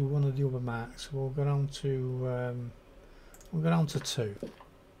down to one of the other marks. We'll go down to 2.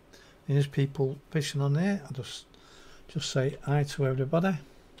 There's people fishing on there. I'll just say hi to everybody.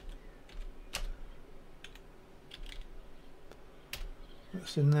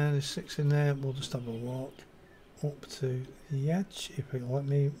 What's in there? There's 6 in there. We'll just have a walk up to the edge, if it'll let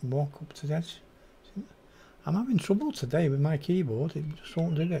me walk up to the edge. I'm having trouble today with my keyboard, it just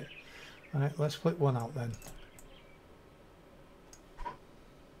won't do it. Right, let's flip one out then.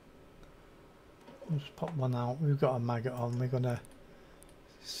 Just pop one out. We've got a maggot on. We're going to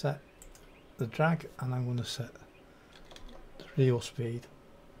set the drag, and I'm going to set the reel speed.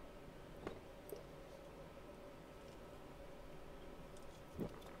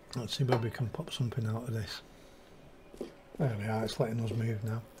 Let's see where we can pop something out of this. There we are, it's letting us move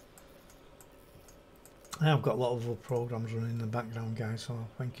now. I have got a lot of other programs running in the background, guys, so I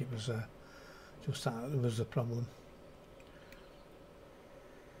think it was just that there was a problem.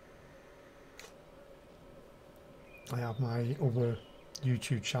 I have my other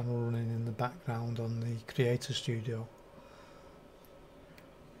YouTube channel running in the background on the Creator Studio.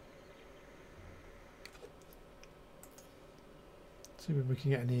 See if we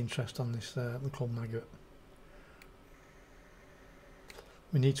can get any interest on this little maggot.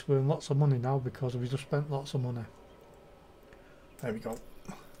 We need to earn lots of money now because we just spent lots of money. There we go.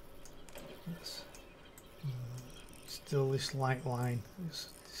 Yes. Still this light line.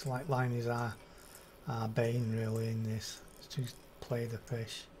 This light line is our bane really in this. It's to play the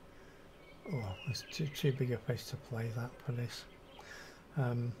fish. Oh, it's too big a fish to play that for this.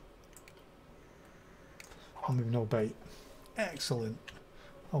 And with no bait. Excellent.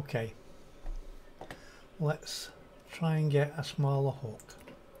 Okay. Let's try and get a smaller hook.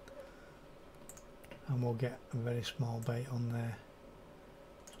 And we'll get a very small bait on there.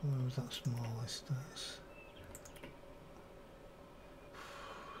 So where was that smallest?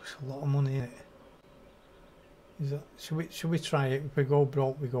 It's a lot of money in it. Is that, should we try it? If we go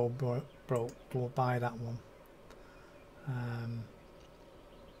broke, we go broke. We'll buy that one.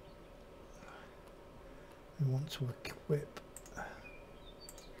 We want to equip.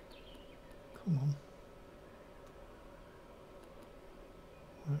 Come on.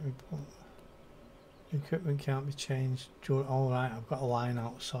 Equipment can't be changed. Alright, I've got a line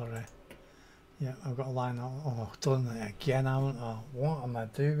out, sorry. Yeah, I've got a line out. Oh, I've done it again, haven't I? What am I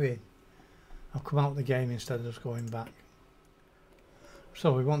doing? I've come out of the game instead of just going back.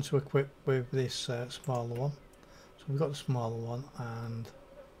 So we want to equip with this smaller one. So we've got the smaller one, and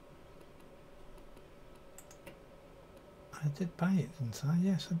I did buy it, didn't I?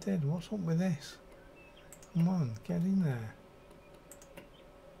 Yes, I did. What's up with this? Come on, get in there.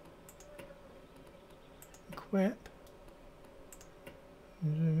 Equip.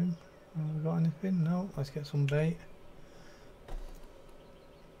 Resume. Have we got anything? No. Let's get some bait.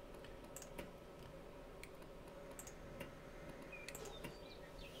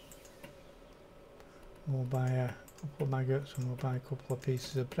 We'll buy a couple of maggots and we'll buy a couple of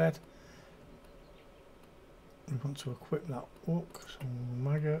pieces of bread. We want to equip that hook. So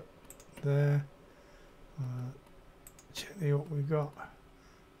maggot there. Check the hook we've got.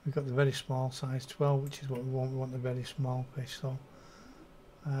 We've got the very small size 12, which is what we want. We want the very small fish. So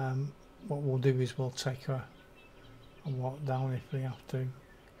what we'll do is we'll take her and walk down if we have to.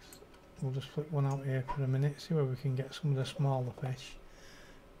 We'll just flick one out here for a minute, see where we can get some of the smaller fish.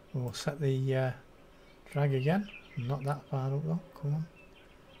 We'll set the drag again. Not that far up though. Come on.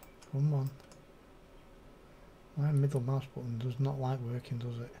 Come on. My middle mouse button does not like working,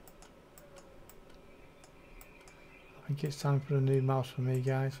 does it? I think it's time for a new mouse for me,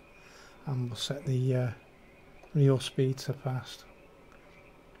 guys. And we'll set the reel speed to fast.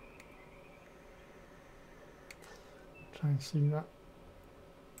 Try and see that.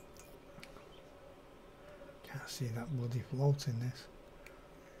 Can't see that bloody float in this.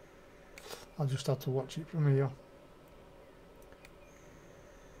 I'll just have to watch it from here.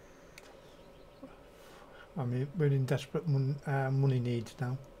 I mean, we're in desperate money needs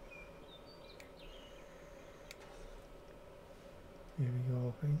now. Here we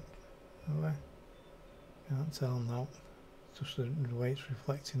go, I think. Oh, can't tell now. Just the way it's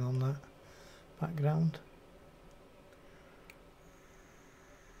reflecting on that background.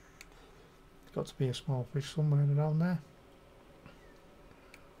 It's got to be a small fish somewhere around there.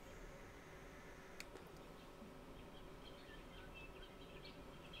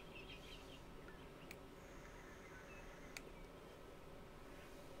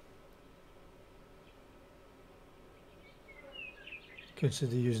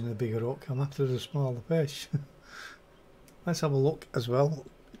 Consider using a bigger hook. I'm after the smaller fish. Let's have a look as well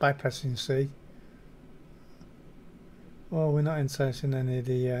by pressing C. Well, we're not interested in any of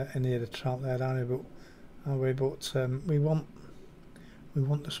the trout there, are we? But we want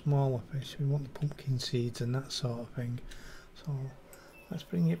the smaller fish. We want the pumpkin seeds and that sort of thing. So let's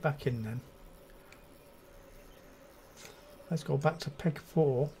bring it back in then. Let's go back to peg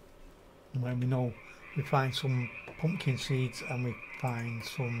 4 when we know we find some pumpkin seeds and we find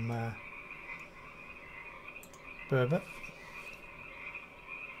some burbot,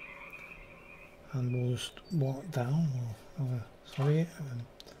 and we'll just walk down. Sorry,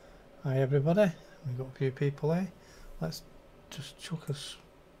 hi everybody, we've got a few people here. Let's just chuck us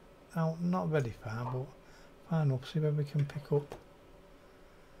out, not very far but far enough, see where we can pick up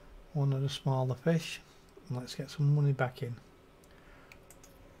one of the smaller fish, and let's get some money back in.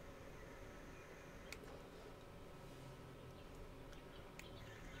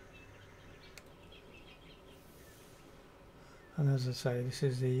 And as I say, this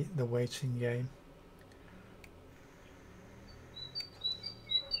is the waiting game.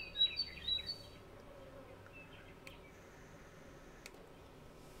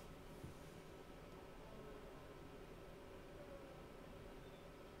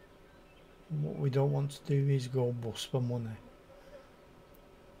 What we don't want to do is go bust for money.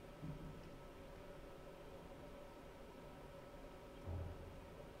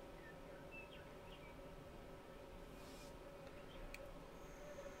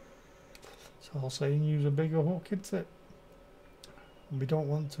 It's all saying use a bigger hook, isn't it? We don't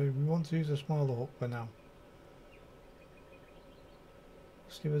want to. We want to use a smaller hook for now.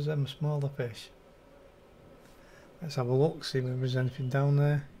 Let's give us them smaller fish. Let's have a look, see if there's anything down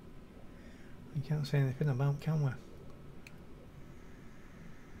there. We can't see anything about, can we?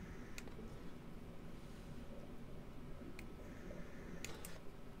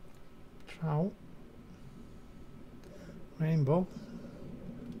 Trout. Rainbow.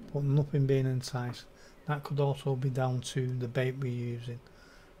 But nothing being enticed. That could also be down to the bait we're using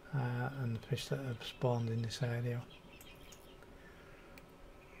and the fish that have spawned in this area.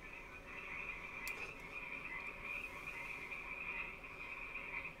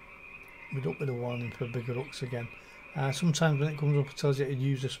 We'd up with a warning for bigger hooks again. Sometimes when it comes up it tells you to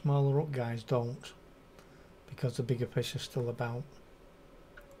use a smaller hook, guys, don't, because the bigger fish are still about.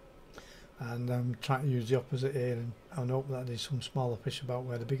 And I'm trying to use the opposite here and hope that there's some smaller fish about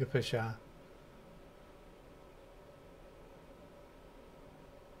where the bigger fish are.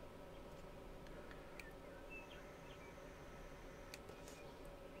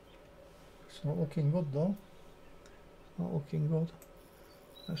 It's not looking good though. It's not looking good.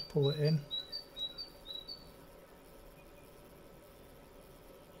 Let's pull it in.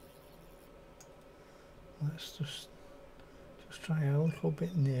 Let's just try a little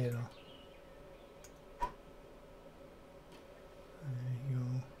bit nearer. There you go.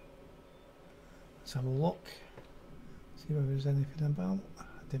 Let's have a look. See whether there's anything about. I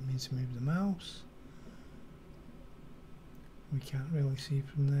didn't mean to move the mouse. We can't really see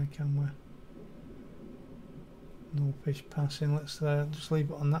from there, can we? No fish passing. Let's just leave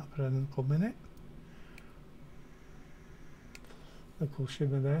it on that for a little minute. Little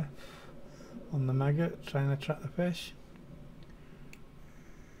shiver there on the maggot, trying to attract the fish.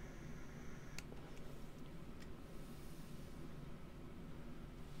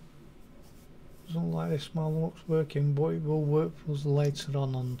 Doesn't look like this small hook's working, but it will work for us later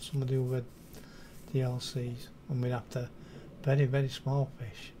on some of the other DLCs, and we'd have to very, very small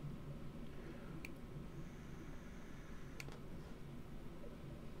fish.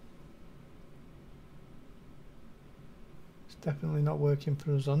 It's definitely not working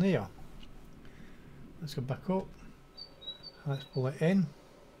for us on here. Let's go back up. Let's pull it in.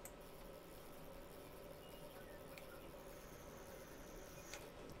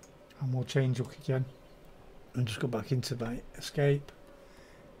 And we'll change hook again and just go back into my escape,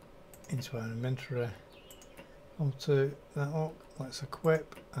 into our inventory, go to that hook, let's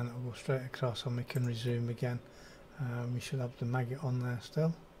equip, and it'll go straight across and we can resume again. We should have the maggot on there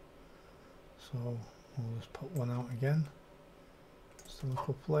still, so we'll just put one out again, just a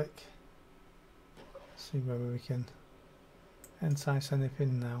little flick, see whether we can entice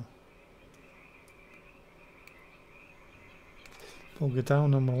anything now. We'll go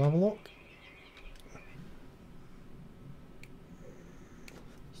down and we'll have a look.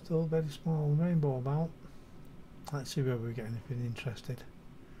 Still very small rainbow about. Let's see whether we get anything interested.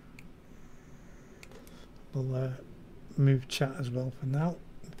 We'll move chat as well for now.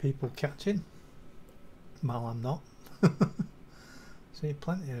 People catching. Well, I'm not. See,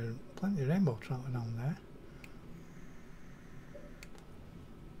 plenty of rainbow trout down there.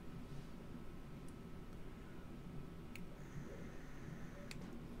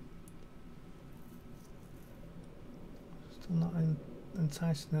 Still not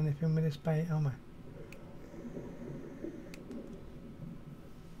enticing anything with this bait, am I?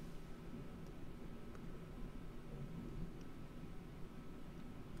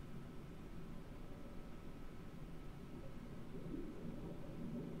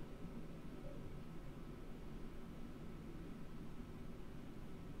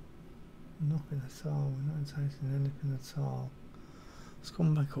 Nothing at all, we're not enticing anything at all. Let's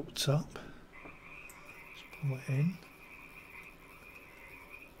come back up top. Just pull it in.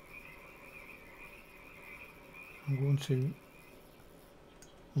 I'm going to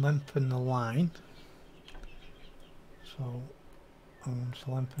lengthen the line, so I'm going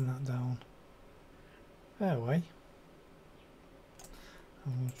to lengthen that down fair way.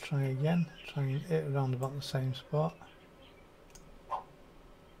 I'm going to try again, try and hit around about the same spot.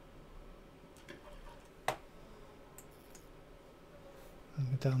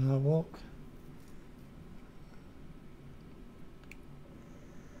 And go down the walk.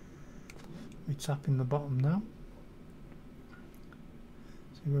 We're tapping the bottom now.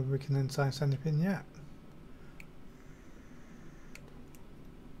 See whether we can entice anything yet.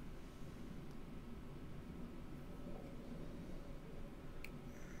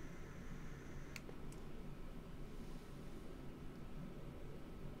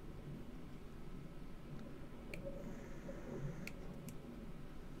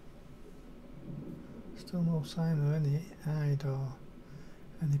 Still no sign of any hide or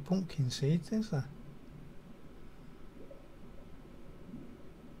any pumpkin seeds, is there?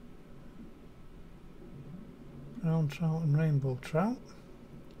 Brown trout and rainbow trout.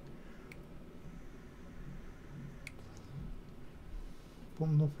 But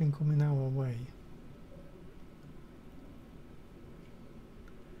nothing coming our way.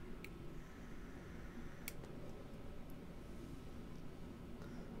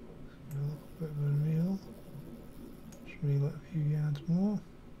 A little bit of a reel. Just reel it a few yards more.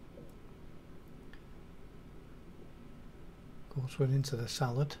 Of course we're into the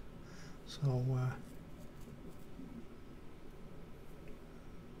salad, so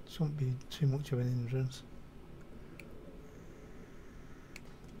shouldn't be too much of an hindrance.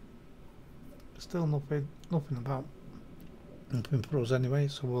 Still nothing about nothing for us anyway,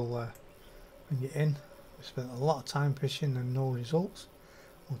 so we'll bring it in. We spent a lot of time fishing and no results.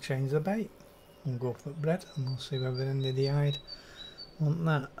 We'll change the bait, we'll go for bread and we'll see whether any of the hide want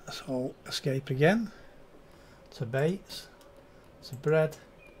that. So escape again to baits, to bread.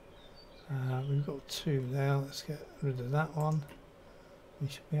 We've got two there. Let's get rid of that one. We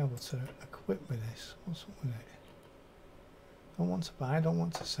should be able to equip with this. What's up with it? Don't want to buy, don't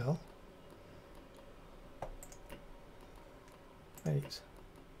want to sell. Bait,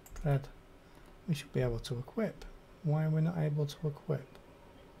 bread. We should be able to equip. Why are we not able to equip?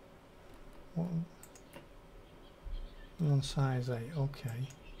 What? We're on size 8, okay.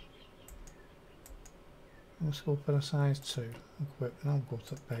 Let's go for a size 2. Equip, and I'll go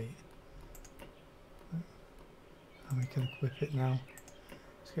to bait. And we can equip it now.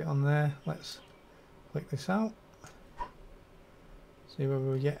 Let's get on there, let's click this out. See whether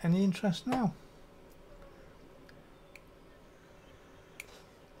we get any interest now.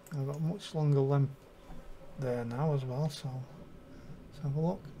 I've got much longer length there now as well, so let's have a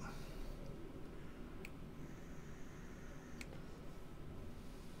look.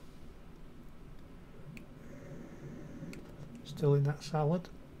 Still in that salad.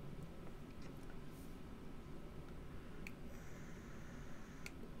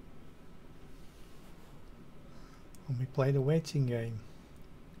 And we played a waiting game.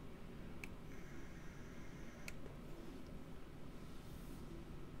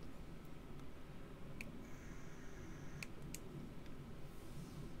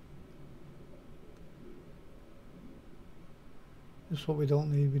 That's what we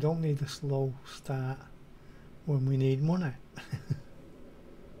don't need. We don't need a slow start when we need money.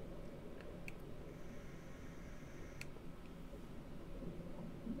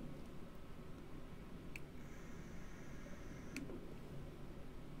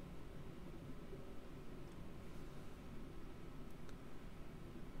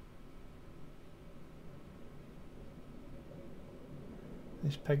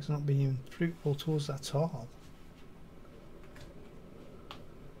 This peg's not being fruitful to us at all.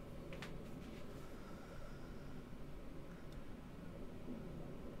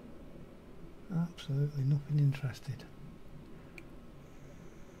 Absolutely nothing interested.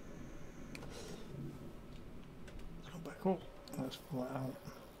 Let's go back up. Let's pull it out.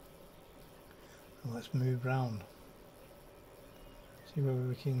 And let's move round. See whether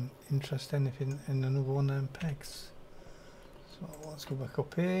we can interest anything in another one of them pegs. So let's go back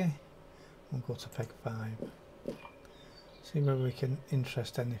up here. We'll go to peg 5. See whether we can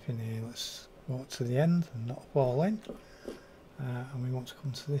interest anything here. Let's go to the end and not fall in. And we want to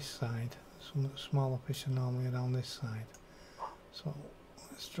come to this side. Some smaller fish are normally around this side. So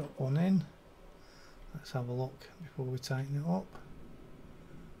let's drop one in. Let's have a look before we tighten it up.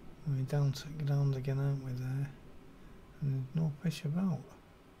 And we're down to the ground again, aren't we there? And there's no fish about.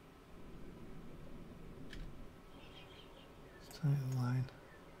 Let's tighten the line.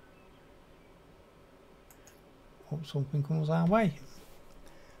 Hope something comes our way.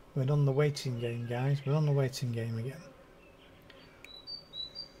 We're on the waiting game, guys. We're on the waiting game again.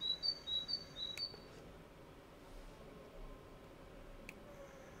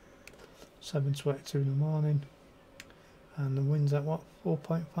 7:22 in the morning, and the wind's at what,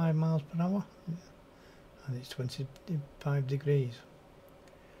 4.5 miles per hour, and it's 25 degrees.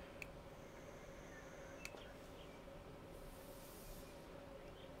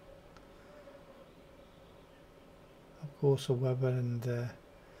 Of course the weather and the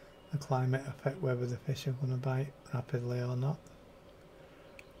climate affect whether the fish are going to bite rapidly or not,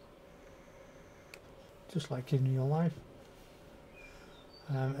 just like in real life.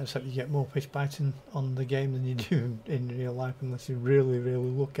 Except you get more fish biting on the game than you do in real life, unless you're really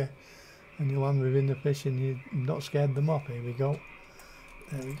lucky and you land within the fish and you're not scared them off. Here we go.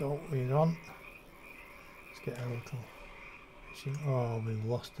 There we go, we're on. Let's get a little fishing. Oh, we've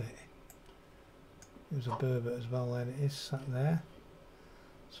lost it. It was a burbot as well, there it is, sat there.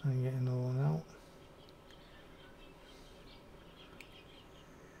 So I'm getting another one out.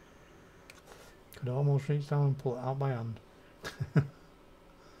 Could almost reach down and pull it out by hand. I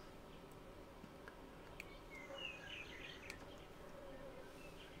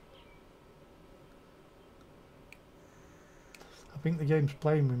think the game's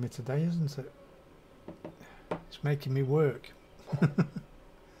playing with me today, isn't it? It's making me work.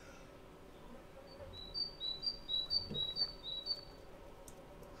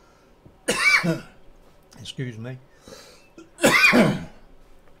 Excuse me.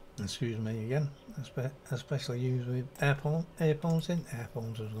 Excuse me again. Especially used with earphones in.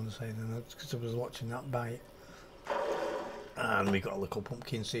 Earphones, I was going to say then, because I was watching that bite. And we got a little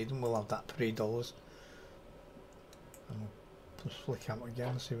pumpkin seed, and we'll have that $3. And we'll just flick out again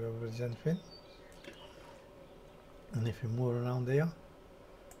and see whether there's anything. Anything more around here.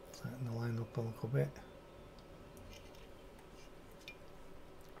 Tighten the line up a little bit.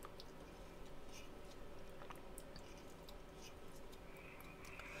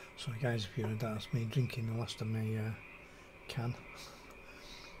 Sorry guys if you heard that, it's me drinking the last of my can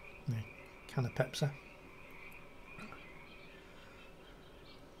of Pepsi.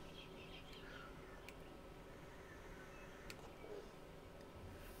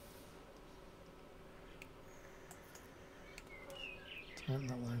 Tighten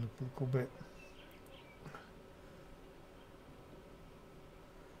that line up a little bit.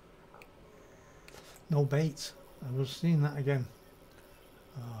 No bait. I was seeing that again.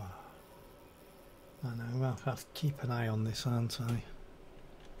 Oh, I know, I'm going to have to keep an eye on this, aren't I?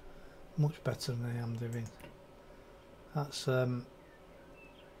 Much better than I am doing. That's look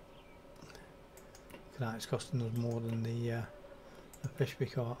at that, it's costing us more than the fish we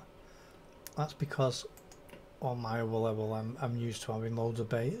caught. That's because on my other level I'm used to having loads of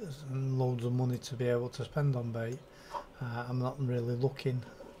bait and loads of money to be able to spend on bait. I'm not really looking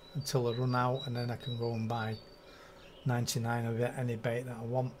until I run out, and then I can go and buy 99 of it, any bait that I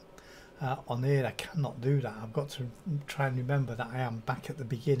want. On here I cannot do that. I've got to try and remember that I am back at the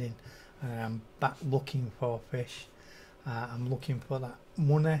beginning and I am back looking for fish. I'm looking for that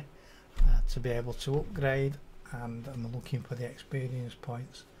money to be able to upgrade, and I'm looking for the experience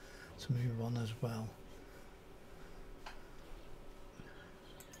points to move on as well.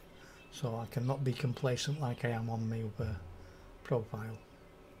 So I cannot be complacent like I am on my other profile.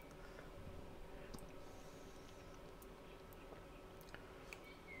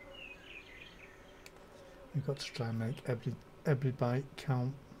 We've got to try and make every bite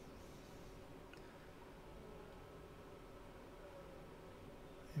count.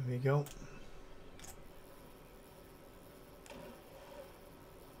 Here we go.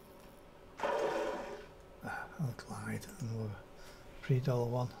 I'll glide, another $3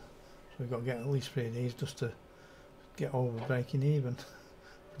 one. So we've got to get at least 3 of these just to get over breaking even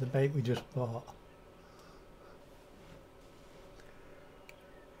with the bait we just bought.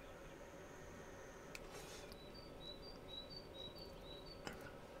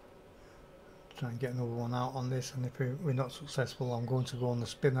 Try and get another one out on this, and if we're not successful, I'm going to go on the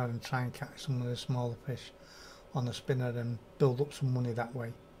spinner and try and catch some of the smaller fish on the spinner and build up some money that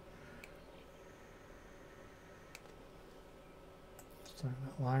way. Let's tighten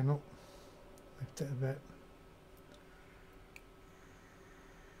that line up, lift it a bit.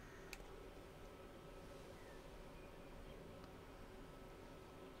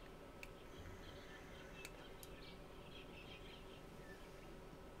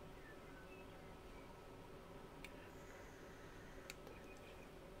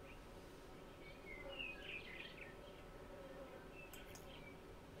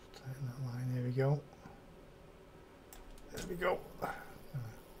 Tighten that line, here we go. There we go.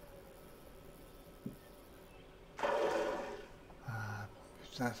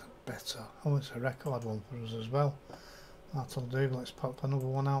 That's better. Oh, it's a record one for us as well. That'll do. Let's pop another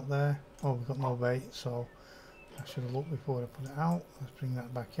one out there. Oh, we've got no bait, so I should have looked before I put it out. Let's bring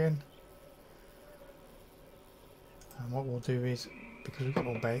that back in. And what we'll do is, because we've got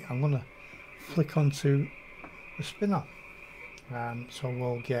no bait, I'm going to flick onto the spinner. So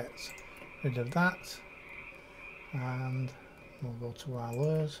we'll get rid of that, and we'll go to our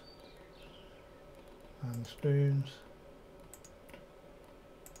lures and spoons,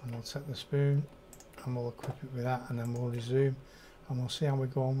 and we'll set the spoon and we'll equip it with that, and then we'll resume and we'll see how we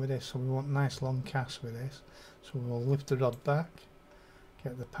go on with this. So we want nice long casts with this, so we'll lift the rod back,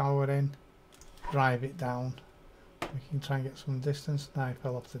 get the power in, drive it down. We can try and get some distance. Now I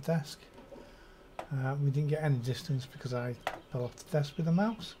fell off the desk. We didn't get any distance because I fell off the desk with the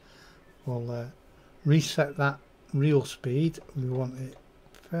mouse. We'll reset that reel speed. We want it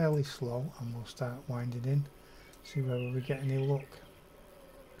fairly slow, and we'll start winding in, see whether we get any luck.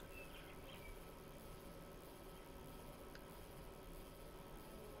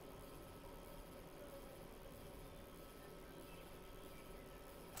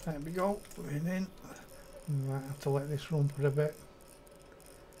 There we go, we're in. We might have to let this run for a bit.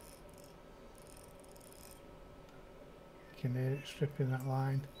 You can hear it stripping that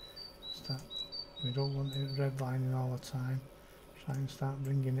line. We don't want it redlining all the time. Try and start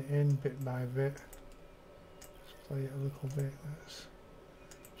bringing it in bit by bit. Let's play it a little bit. Let's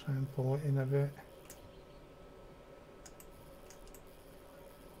try and pull it in a bit.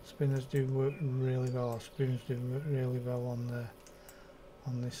 Spinners do work really well. Spoons do work really well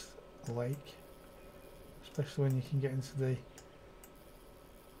on this lake, especially when you can get into the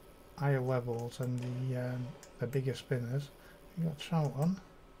higher levels and the bigger spinners. You got trout on.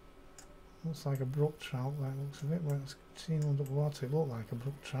 Looks like a brook trout. That looks a bit when it's seen underwater. It looked like a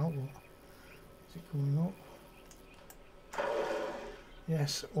brook trout. But is it coming up?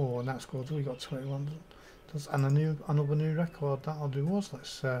 Yes. Oh, and that's good. We got 21. And another new record. That'll do us.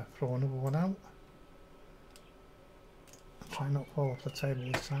 Let's throw another one out. I'll try not to fall off the table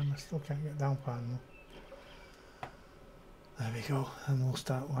this time. I still can't get down far enough. There we go. And we'll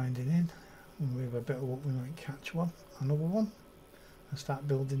start winding in. And with a bit of luck, we might catch one. Another one. And start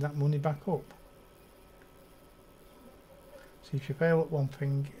building that money back up. So if you fail at one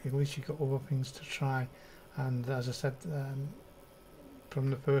thing, at least you've got other things to try. And as I said from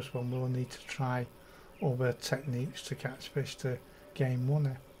the first one, we'll need to try other techniques to catch fish to gain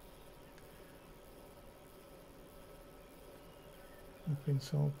money. Nothing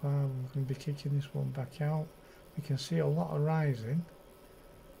so far. We're going to be kicking this one back out. We can see a lot of rising.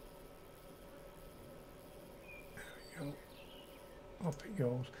 There we go. Up it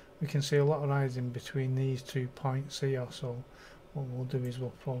goes. We can see a lot of rising between these 2 points here, so what we'll do is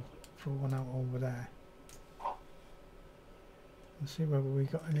we'll throw one out over there and see whether we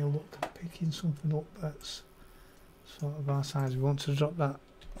got any luck at picking something up that's sort of our size. We want to drop that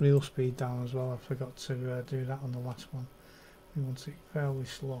reel speed down as well. I forgot to do that on the last one. We want it fairly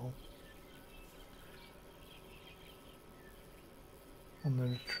slow on the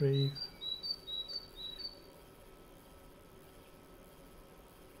retrieve.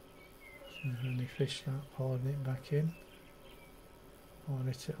 When they fish start pouring it back in, or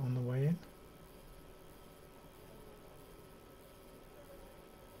hit it on the way in.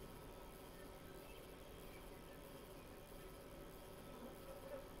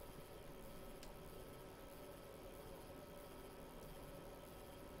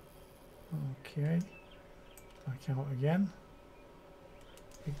 Okay, back out again.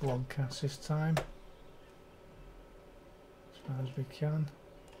 Big long cast this time, as far as we can.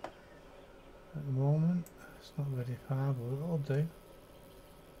 At the moment, it's not very far, but it'll do.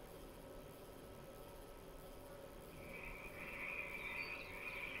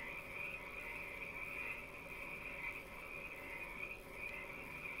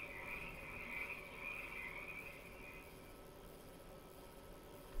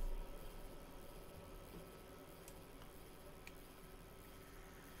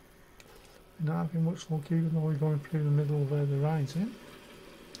 Not having much luck even though we're going through the middle where the ride's in.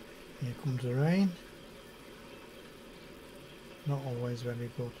 Here comes the rain. Not always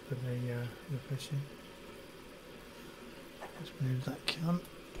very good for the fishing. Let's move that can.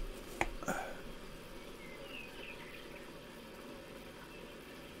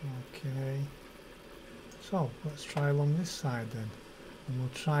 Okay. So let's try along this side then, and we'll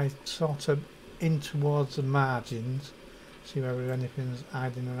try sort of in towards the margins. See whether anything's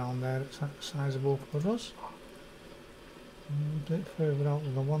hiding around there that's sizable for us. A bit further out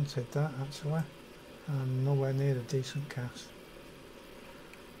than I wanted that actually, and nowhere near a decent cast.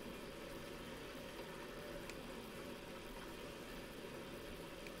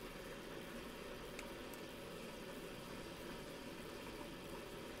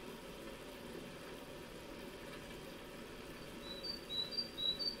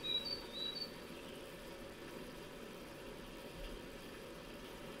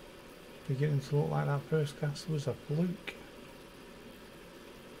 Beginning to look like that first cast was a fluke.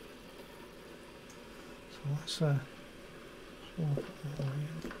 So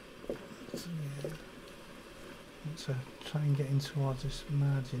let's try and get in towards this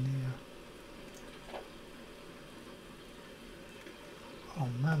margin here. Oh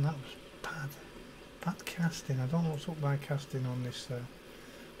man, that was bad casting. I don't know what's up by casting on this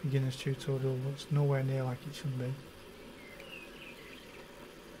beginner's tutorial, but it's nowhere near like it should be.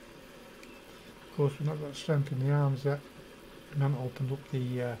 Of course, we've not got strength in the arms yet. We haven't opened up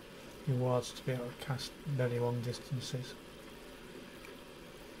the rewards to be able to cast very long distances.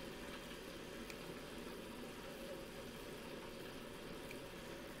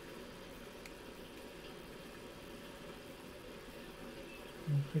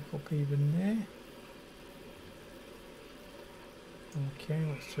 pick up even there. Okay,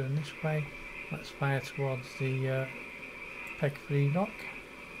 let's turn this way. Let's fire towards the peg free dock.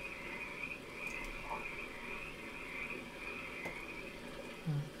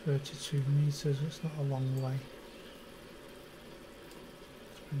 Right, 32 metres, it's not a long way.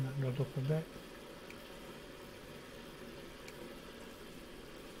 Let's bring that rod up a bit.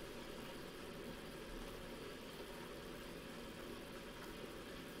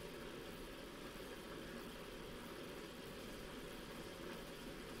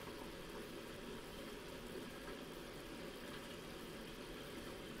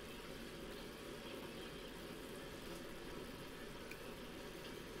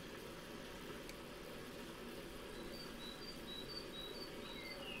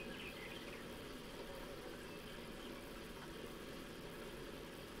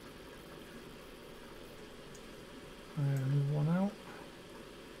 Move one out.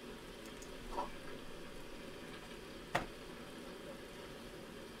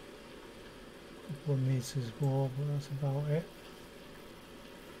 Couple of metres more, but that's about it.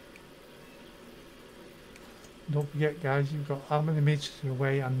 Don't forget, guys, you've got how many metres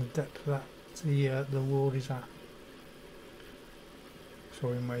away and the depth that the lure is at.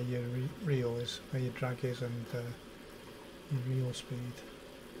 Showing where your reel is, where your drag is, and your reel speed.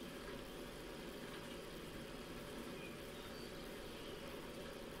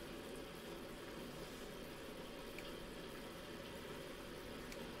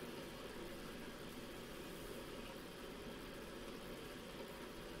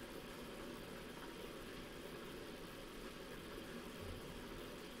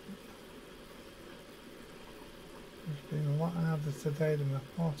 It's been a lot harder today than I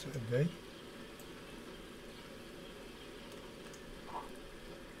thought it would be.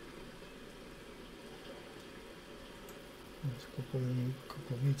 It's a couple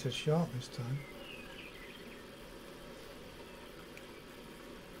of metres short this time.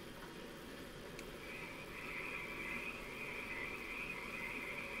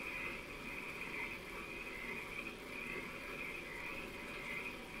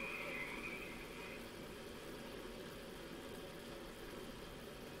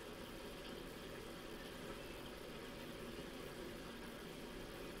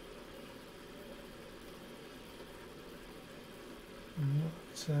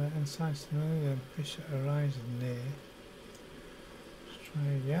 Insights to know the fish at horizon there. Let's try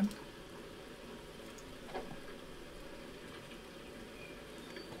again.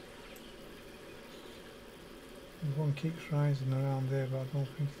 One keeps rising around there, but I don't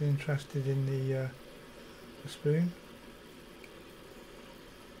think they're interested in the spoon.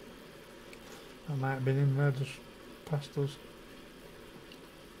 That might have been in there just past us.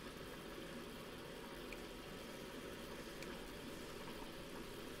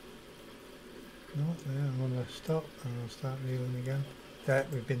 No, there, I'm going to stop and I'll start reeling again. There,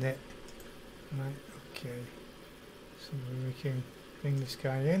 we've been it. Right, okay. So we can bring this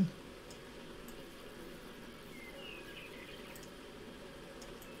guy in.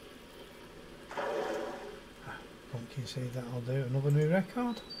 Pumpkin seed, that'll do. Another new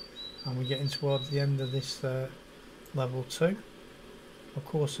record. And we're getting towards the end of this level 2. Of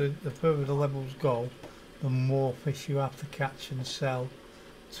course, the further the levels go, the more fish you have to catch and sell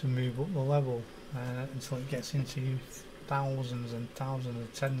to move up the level. Until it gets into thousands and thousands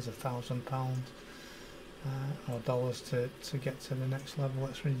and tens of £1,000 or dollars to get to the next level.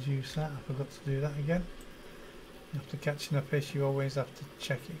 Let's reduce that. I forgot to do that again. After catching a fish, you always have to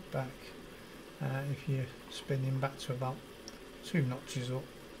check it back if you're spinning back to about 2 notches up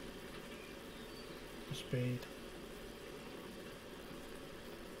for speed.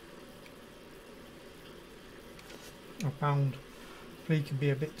 I found 3 can be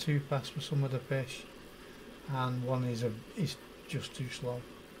a bit too fast for some of the fish, and 1 is just too slow.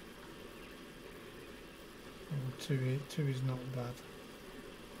 And 2 is not bad.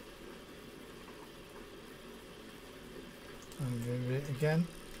 And do it again.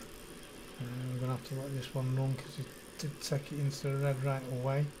 We're going to have to let this one run because it did take it into the red right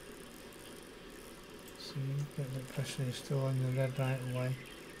away. See, get the pressure is still on the red right away.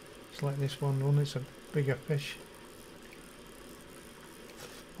 Just let this one run. It's a bigger fish,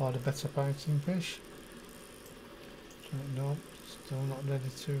 or the better biting fish. No, still not ready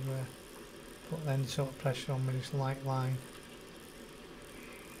to put any sort of pressure on with this light line.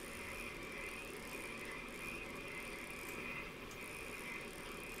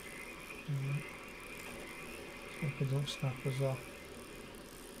 So if we don't snap us off.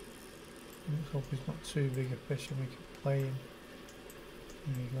 Let's hope he's not too big a fish and we can play him.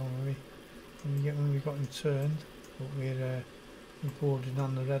 There we go, when we got him turned, but we're Recording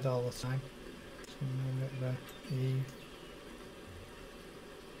on the red all the time. So a bit of a heave.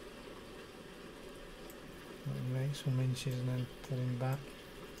 Make some inches and then pull him back.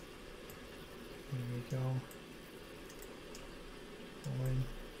 Here we go. Pull in.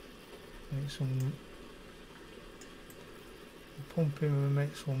 Make some. Pump him and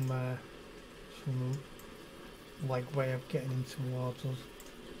make some leg way of getting him towards us.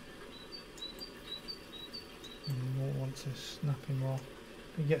 And you won't want to snap him off.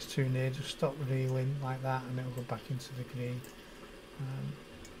 If he gets too near, just stop reeling like that and it'll go back into the green.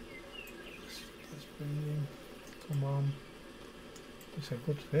 Let's bring him. Come on. It's a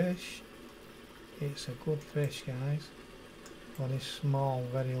good fish. It's a good fish, guys. For this small,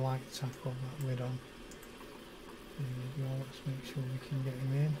 very light tackle that we're on. There we go. Let's make sure we can get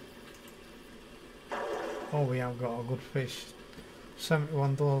him in. Oh, we have got a good fish.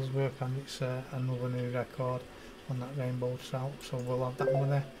 $71 worth, and it's another new record on that rainbow trout. So we'll have that one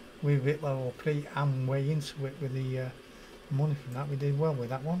there. We've hit level 3 and way into it with the money from that. We did well with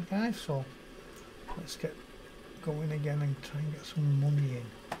that one, guys. So let's get going again and try and get some money in.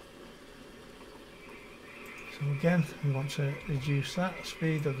 So again, we want to reduce that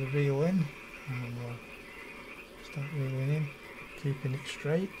speed of the reel in, and we'll start reeling in, keeping it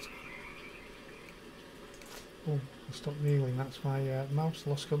straight. Oh, I'll stop reeling, that's my mouse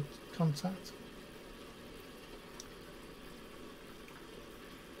lost contact.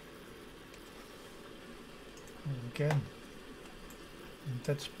 And again,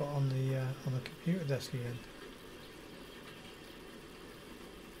 dead spot on the computer desk again.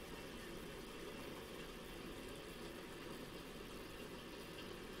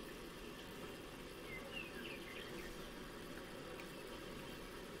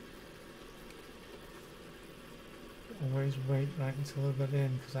 Always wait right until I get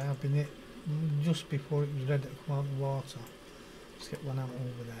in, because I have been hit just before it was ready to come out of the water. Let's get one out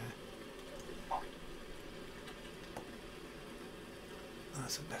over there.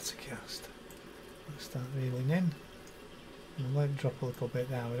 That's a better cast. Let's start reeling in. And let it drop a little bit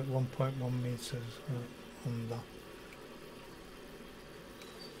now. We're at 1.1 metres under.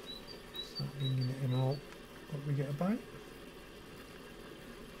 Start bringing it in up. Hope we get a bite.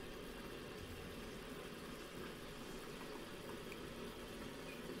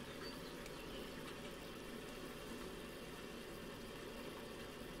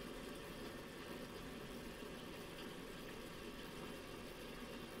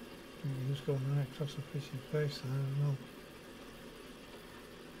 Just going right across the fish's face, I don't know.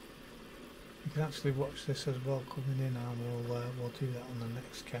 You can actually watch this as well coming in, and we'll do that on the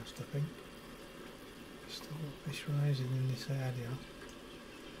next cast, I think. Still got fish rising in this area.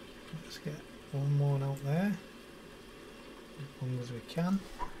 Let's get one more out there, as long as we can.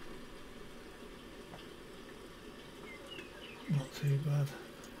 Not too bad.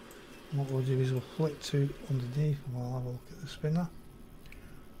 And what we'll do is we'll flick to underneath and we'll have a look at the spinner.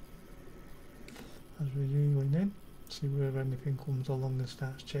 As we're reeling in, see where anything comes along and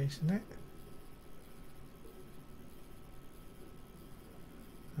starts chasing it.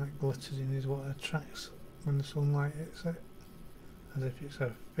 That glittering is what attracts when the sunlight hits it, as if it's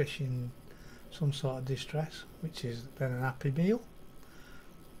a fish in some sort of distress, which is then an happy meal.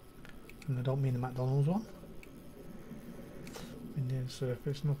 And I don't mean the McDonald's one. Near the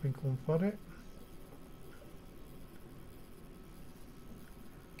surface, nothing come for it.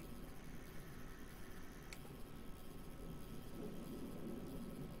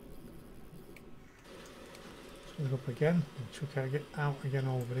 Swing up again, and chuck it out again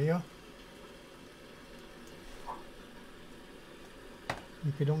over here.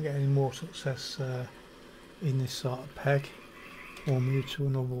 If you don't get any more success in this sort of peg, we'll move to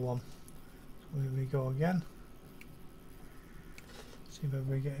another one. So here we go again. See if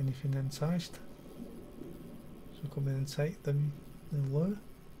we get anything enticed. So come in and take them the lure.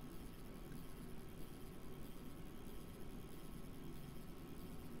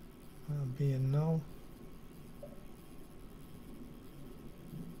 That'll be a no.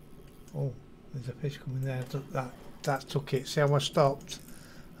 Oh, there's a fish coming there. That took it. See how I stopped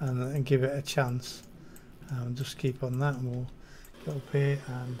and give it a chance. Just keep on that, and we'll get up here,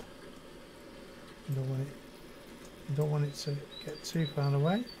 and you don't want it to get too far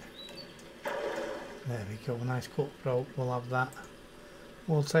away. There we go, nice cutthroat. We'll have that.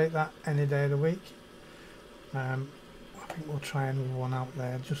 We'll take that any day of the week. I think we'll try another one out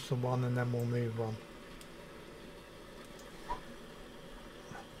there, just the one, and then we'll move on.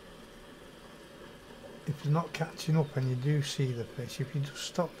 If you're not catching up and you do see the fish, if you just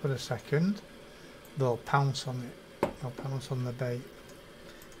stop for a second, they'll pounce on it. They'll pounce on the bait.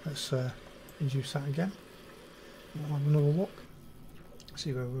 Let's reduce that again. We'll have another look.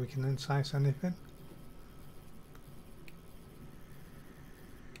 See whether we can incise anything.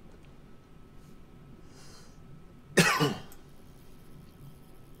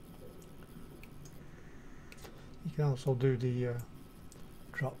 You can also do the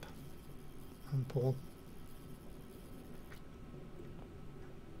drop and pull.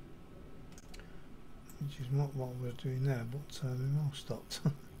 Which is not what we're doing there, but we've all stopped.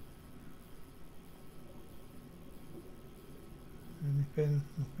 Anything?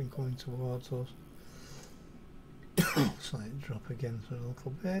 Nothing coming towards us. Slight drop again for a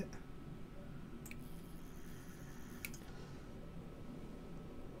little bit.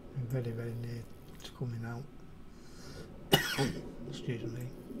 We're very, very near to coming out. Excuse me.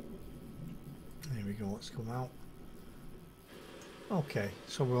 There we go, let's come out. Okay,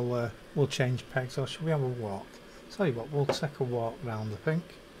 so we'll change pegs, or should we have a walk? Tell you what, we'll take a walk round, I think.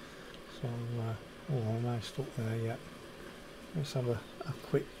 So, oh, nice stuck there yet. Let's have a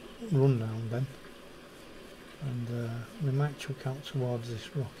quick run round then. And we might chuck out towards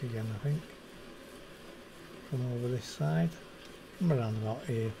this rock again, I think. From over this side. From around about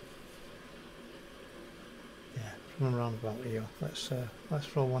here. Yeah, from around about here. Let's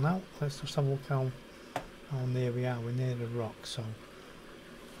throw one out. Let's just have a look how near we are. We're near the rock, so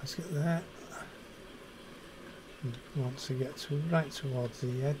let's get there. And we want to get to right towards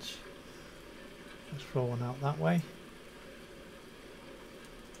the edge. Let's throw one out that way.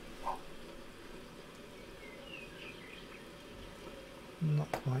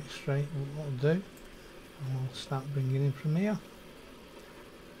 Not quite straight, but what'll do. And we'll start bringing in from here.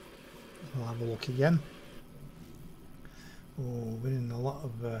 We'll have a look again. Oh, we're in a lot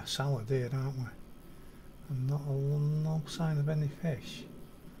of salad here, aren't we? And no sign of any fish.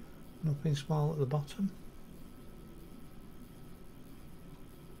 Nothing small at the bottom.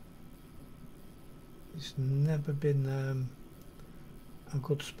 It's never been a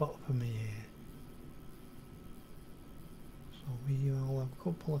good spot for me here. So we'll have a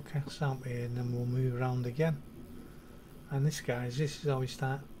couple of casts out here and then we'll move around again. And this is how we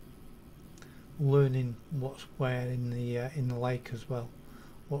start learning what's where in the lake as well.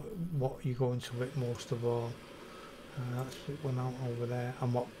 What you go into it most of all. Let's put one out over there,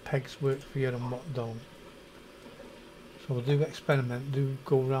 and what pegs work for you and what don't. So we'll do experiment, do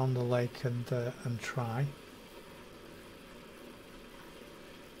go around the lake and try.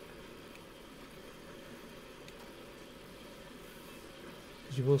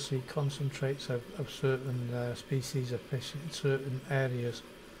 As you will see concentrates of certain species of fish in certain areas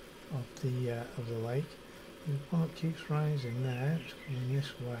of the lake. The point keeps rising there, it's coming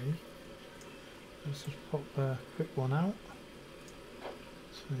this way. Let's just pop a quick one out.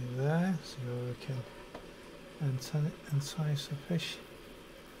 See there, see where we can entice the fish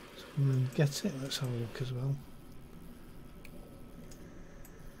to come and get it. Let's have a look as well.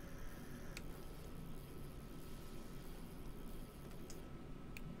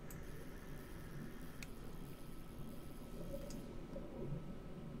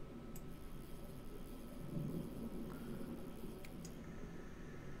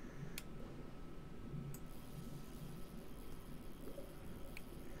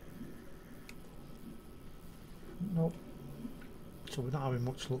 Nope. So we're not having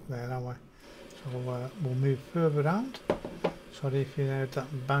much luck there, are we? So we'll move further around. Sorry if you heard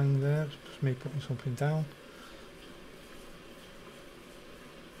that bang there, it's just me putting something down.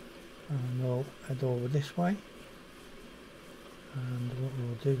 And we'll head over this way. And what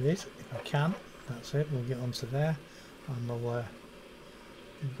we'll do is, if I can, that's it, we'll get onto there. And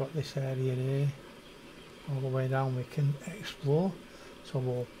we've got this area here, all the way down we can explore. So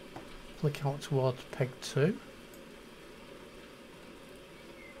we'll flick out towards peg 2.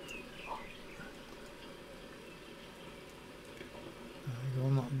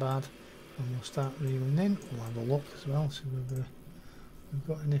 Not bad, and we'll start reeling in. We'll have a look as well, see whether we've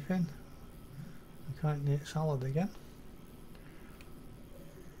got anything. We can't get salad again.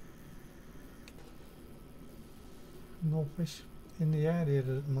 No fish in the area at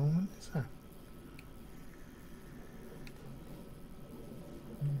the moment, is there?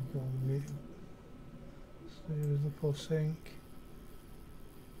 Go and see the little sink.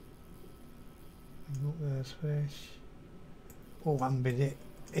 And look, there's fish. Oh, I'm been hit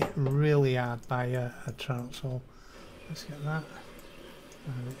really hard by a trout, so let's get that.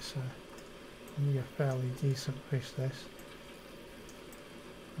 And it's a fairly decent fish, this.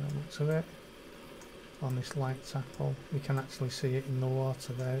 That looks of it. On this light tackle, we can actually see it in the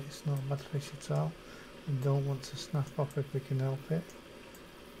water there. It's not a bad fish at all. We don't want to snap off if we can help it.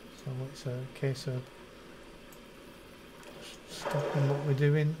 So it's a case of stopping what we're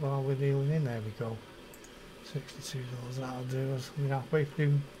doing while we're reeling in. There we go. $62, that'll do us. We're halfway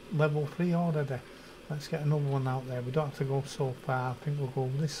through level 3 already. Let's get another one out there. We don't have to go so far. I think we'll go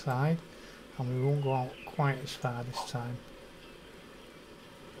this side and we won't go out quite as far this time.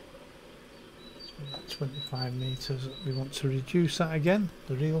 So about 25 metres. We want to reduce that again,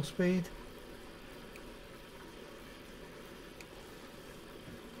 the reel speed.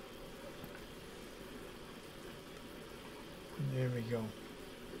 And there we go.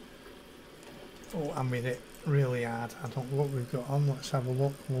 Oh, I'm with it really hard. I don't know what we've got on. Let's have a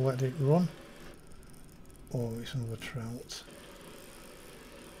look. We'll let it run. Oh, it's another trout.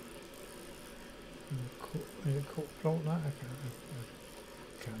 Is it cutthroat that? I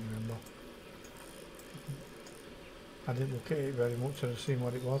can't remember. I didn't look at it very much. I just seen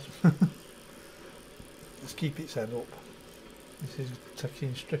what it was. Let's keep its head up. This is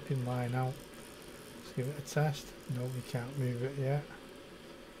taking stripping line out. Let's give it a test. No, we can't move it yet.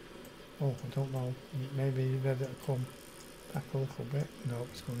 Oh, I don't know. Maybe you let it come back a little bit. No,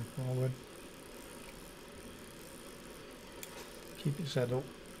 it's going forward. Keep its head up.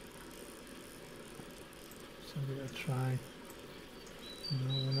 Let's give it a try.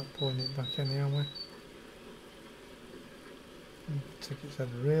 No, we're not pulling it back any, are we? Take its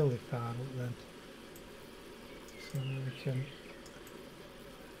head really far up then. So we can...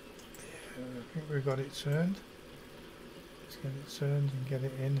 Yeah, I think we've got it turned. Let's get it turned and get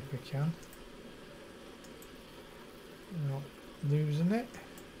it in if we can. We're not losing it.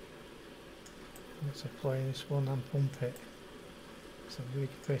 Let's apply this one and pump it. It's a big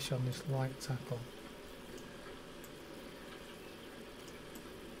fish on this light tackle.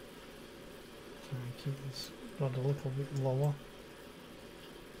 Try and keep this rod a little bit lower.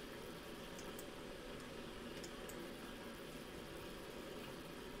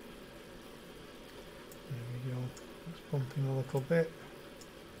 There we go. Let's pump him a little bit.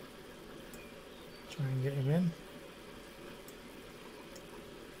 Try and get him in.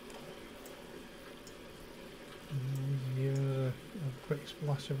 He's giving us a quick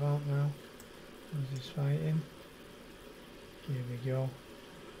splash about now as he's fighting. Here we go.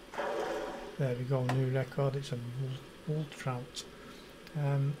 There we go, new record. It's a bull trout.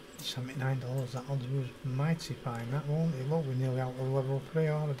 $79. That'll do us mighty fine, that won't it? Look, we're nearly out of level 3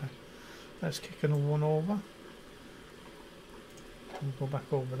 already. Let's kick another one over. We'll go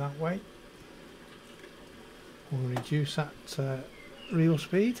back over that way. We'll reduce that reel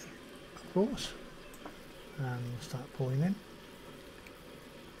speed, of course, and we'll start pulling in.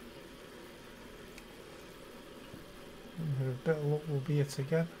 With a bit of luck we'll be here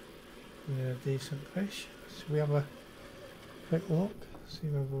together with a decent fish. So we have a quick look, see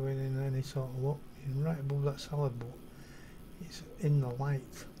whether we're in any sort of luck. You're right above that salad, but it's in the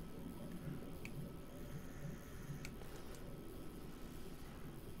light.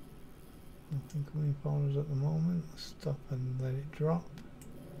 Nothing coming for us at the moment. Stop and let it drop.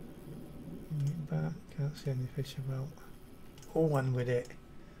 Bring it back. Can't see any fish about. Oh, and with it.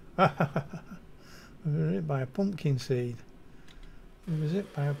 We were hit by a pumpkin seed. We was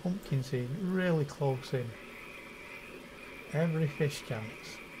hit by a pumpkin seed. Really close in. Every fish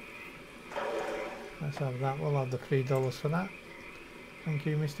counts. Let's have that. We'll have the $3 for that. Thank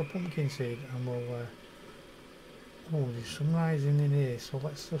you, Mr. Pumpkin Seed. And we'll. Oh, there's some rising in here. So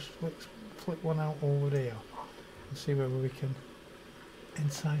let's just flip one out over here and see whether we can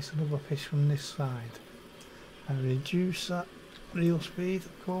entice another fish from this side and reduce that reel speed,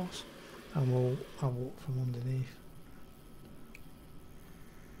 of course, and we'll have a look from underneath.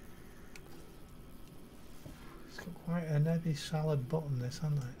 It's got quite a heavy salad bottom, this,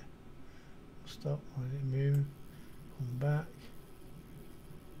 hasn't it? Stop, let it move, come back.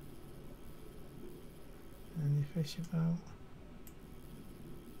 Any fish about?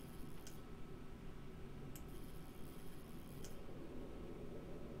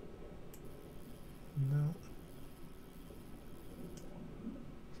 No.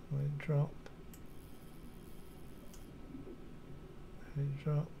 Let it drop. Let it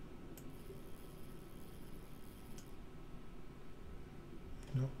drop.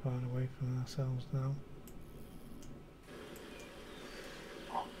 Not far away from ourselves now.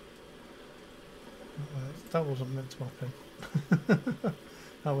 That wasn't meant to happen.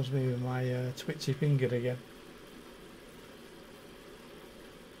 That was me with my twitchy finger again.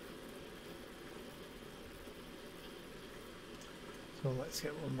 So let's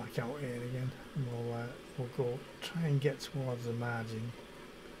get one back out here again, and we'll go try and get towards the margin.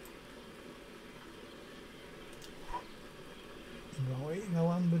 We're hitting the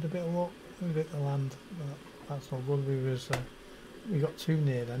land with a bit of luck. We've hit the land, but that's not good. We got too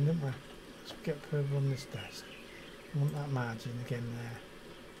near then, didn't we? Let's get further on this desk. We want that margin again there.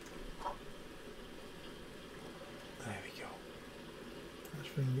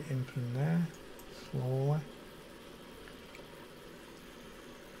 bring it in from there, slowly.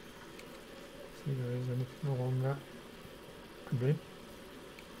 See if there is anything along that bridge.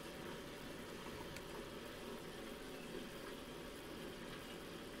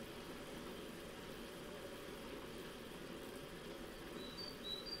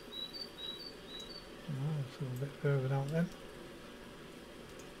 It's a little bit further out then.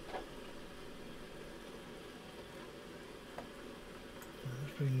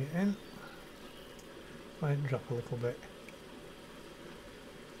 Let's bring it in. Might drop a little bit.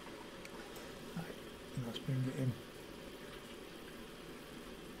 Right, let's bring it in.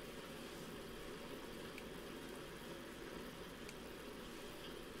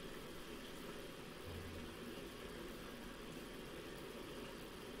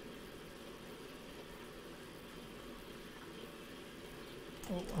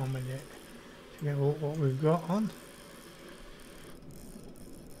 Oh, a minute. Forget what we've got on.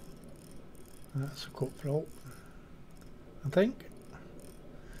 That's a cutthroat, I think.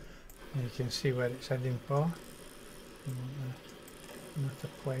 And you can see where it's heading for. I'm going to have to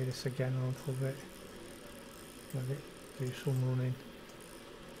play this again a little bit. Let it do some running.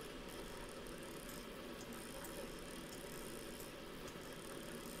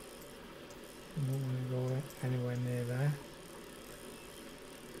 I don't want to go anywhere near there.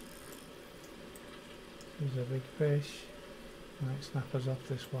 There's a big fish. Might snap us off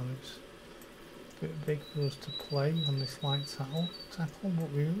this one. It's a bit big for us to play on this light tackle,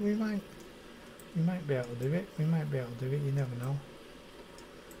 but we might be able to do it. We might be able to do it. You never know.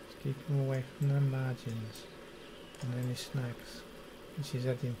 Just keep him away from the margins and any snags, which he's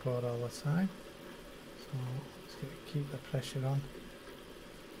heading for all the time. So let's keep the pressure on.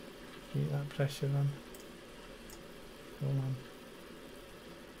 Keep that pressure on. Come on.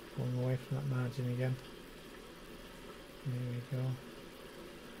 Going away from that margin again. There we go.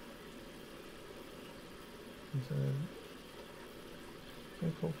 It's a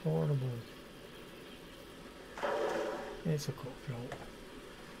cutthroat. It's a cutthroat.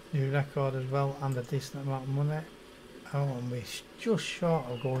 New record as well, and a decent amount of money. Oh, and we're just short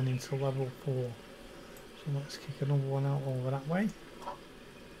of going into level 4. So let's kick another one out over that way.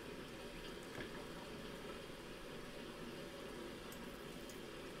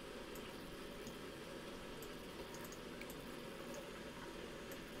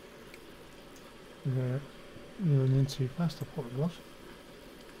 Running too fast, I thought it was.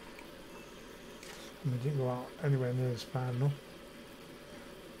 We didn't go out anywhere near as far enough.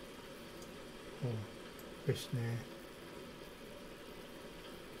 Oh, fish near.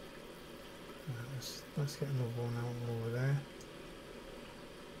 Right, let's get another one out over there.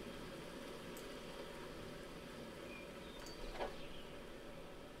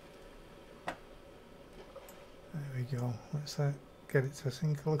 There we go. Let's get it to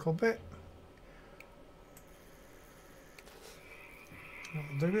sink a little bit.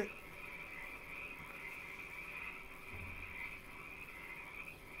 That'll do it.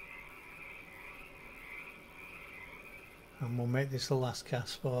 And we'll make this the last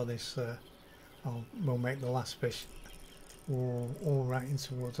cast for this. We'll make the last fish all right in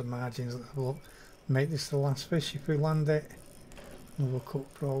towards the margins. We'll make this the last fish if we land it. Another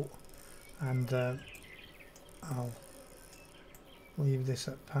cutthroat, and I'll leave this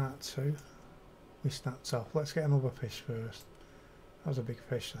at part 2. We snapped off. Let's get another fish first. That was a big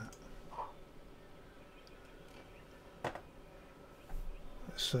fish, that.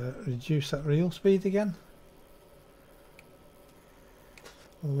 Let's reduce that reel speed again.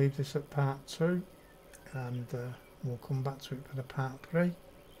 We'll leave this at part 2, and we'll come back to it for the part 3.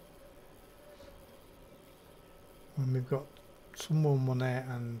 When we've got some more money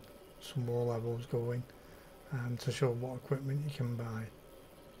and some more levels going, and to show what equipment you can buy.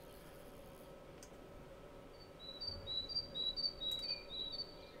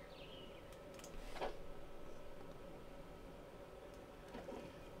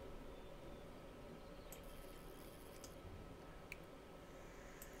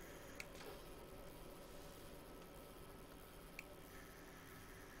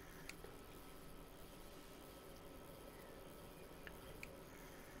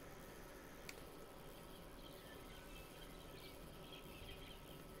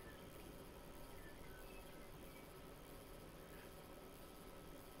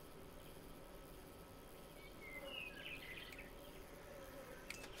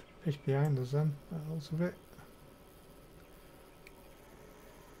 Fish behind us then, that looks of it.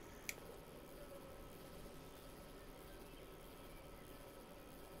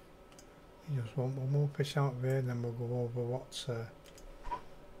 You just want one more fish out of here, and then we'll go over what's how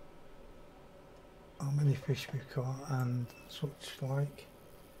many fish we've caught and such like.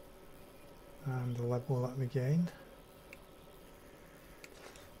 and the level that we gained.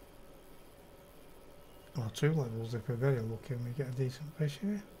 Or 2 levels if we're very lucky and we get a decent fish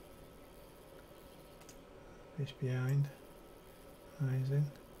here. Fish behind, eyes in,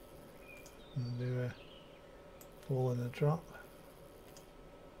 and do a pull and a drop.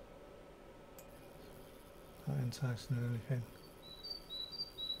 Not enticing or anything.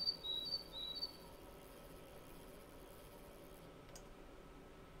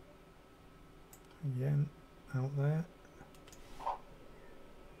 Again, out there.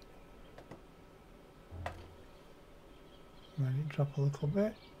 Let it drop a little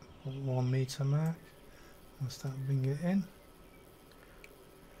bit, 1 metre mark, and start bringing it in.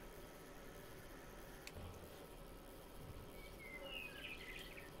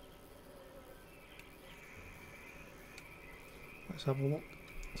 Let's have a look,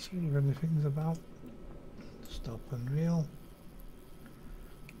 see if anything's about. Stop and reel.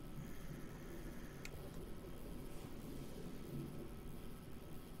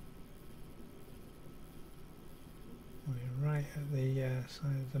 We're right at the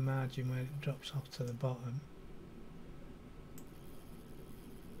side of the margin where it drops off to the bottom,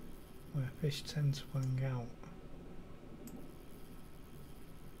 where fish tend to wang out.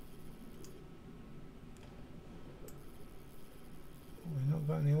 We've not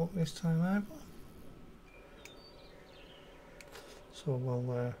got any luck this time either. So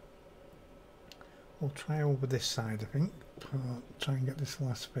we'll try over this side, I think. Try and get this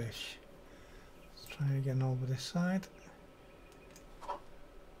last fish. Let's try again over this side.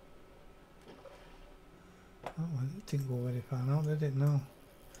 That one didn't go very far out, did it? No.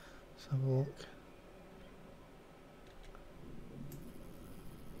 Let's have a look.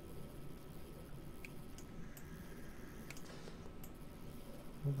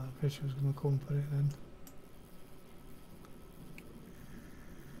 Well, that fish was going to come for it then.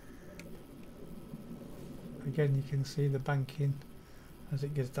 Again, you can see the banking as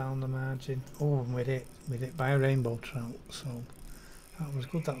it gets down the margin. Oh, and we hit by a rainbow trout, so that was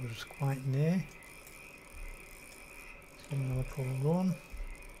good. That was quite near. Let's give him a little run.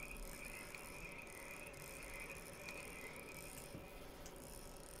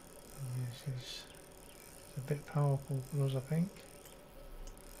 This is a bit powerful for us, I think.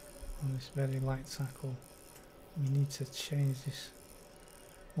 On this very light tackle, we need to change this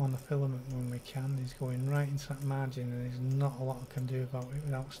monofilament when we can. He's going right into that margin and there's not a lot I can do about it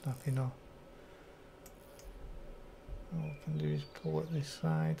without snapping off. All we can do is pull at this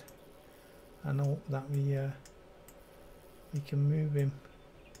side and hope that we can move him.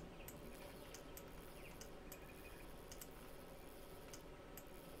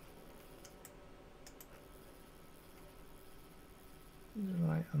 He's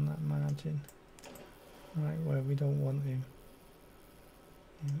right on that margin, right where we don't want him.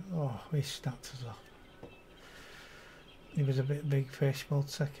 Oh, he snapped us off. He was a bit big fish. We'll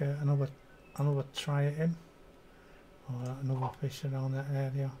take another try at him, or another fish around that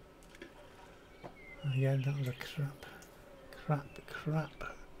area. Again, that was a crap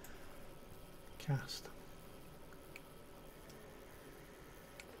cast.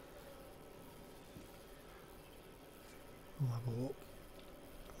 We'll have a look.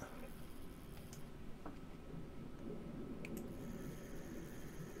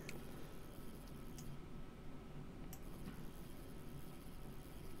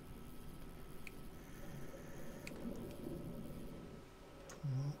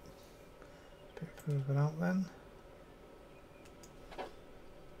 Further out then.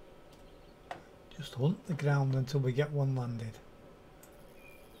 Just hunt the ground until we get one landed.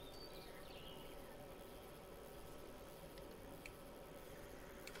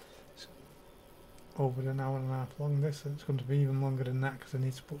 It's over an hour and a half long this, and it's going to be even longer than that because I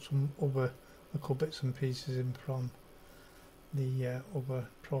need to put some other little bits and pieces in from the other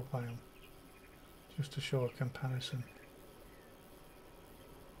profile just to show a comparison.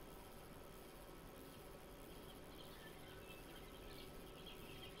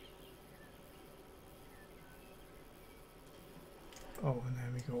 Oh, and there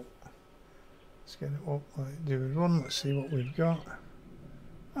we go. Let's get it up, let it do a run, let's see what we've got.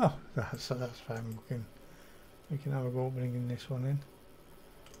 Oh, that's fine, we can have a go bringing this one in.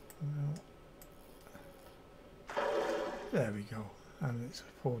 There we go, and it's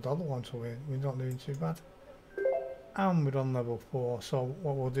a $4 one, so we're not doing too bad. And we're on level 4, so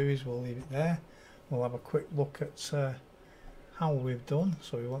what we'll do is we'll leave it there. We'll have a quick look at how we've done.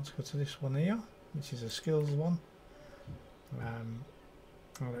 So we want to go to this one here, which is a skills one.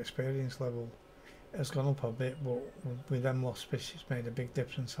 Our experience level has gone up a bit, but with them lost fish it's made a big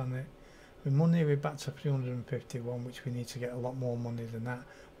difference on it, With money we're back to 351, which we need to get a lot more money than that,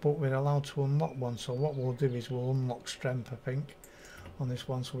 but we're allowed to unlock one. So what we'll do is we'll unlock strength, I think, on this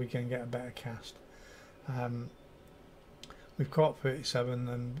one, so we can get a better cast. We've caught 37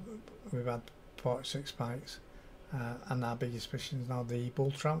 and we've had 46 bites, and our biggest fish is now the bull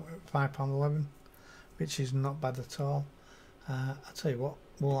trout at £5.11, which is not bad at all. I'll tell you what,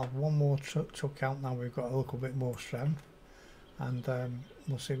 we'll have one more chuck out now we've got a little bit more strength, and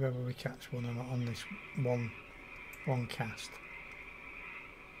we'll see whether we catch one or not on this one cast.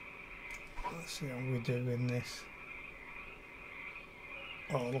 Let's see how we do in this.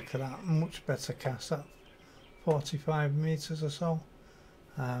 Oh, look at that, much better cast, that 45 metres or so.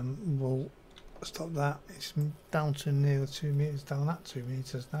 We'll stop that. It's down to nearly 2 metres, down at 2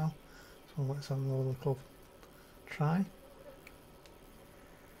 metres now, so let's have another little try.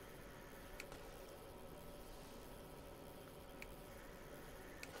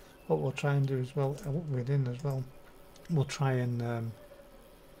 What we'll try and do as well, within as well, we'll try and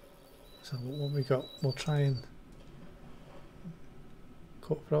so what we got, we'll try and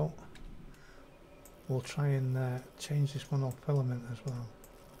cutthroat. We'll try and change this monofilament as well.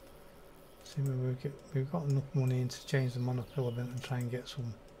 See whether we've got enough money in to change the monofilament and try and get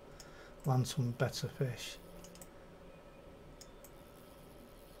land some better fish.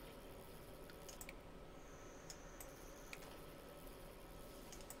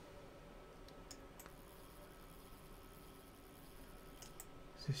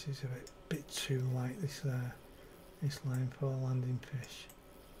 This is a bit too light, this line for landing fish.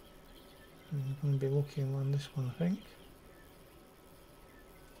 I'm going to be lucky and land this one, I think.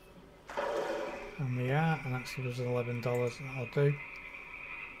 And we are, and actually there's $11 that'll do.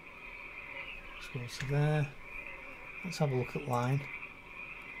 Let's go to there. Let's have a look at line.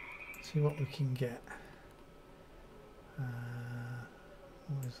 See what we can get.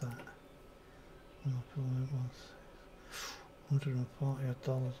 What is that? It was $140 odd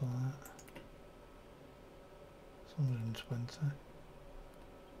on that. It's 120.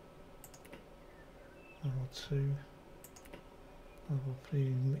 Level 2, level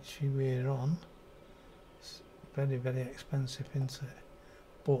 3, which we're on. It's very, very expensive, isn't it?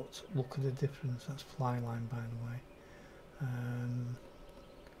 But look at the difference. That's fly line, by the way.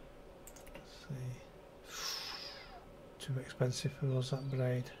 Let's see. Too expensive for us, that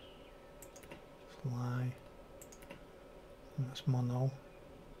braid. Fly. And that's mono.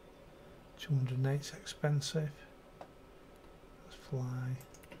 208's expensive. That's fly.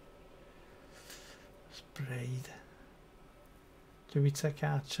 Braid. Do we take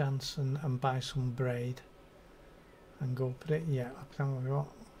our chance and buy some braid and go for it? Yeah, I think we got.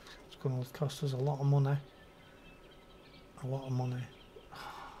 It's going to cost us a lot of money. A lot of money.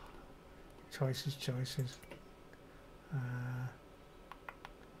 Choices.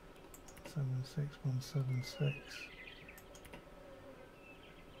 76176.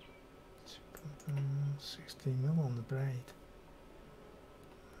 16mm on the braid.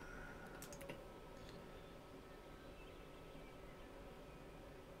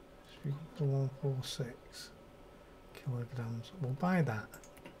 We've got the 146 kilograms. We'll buy that,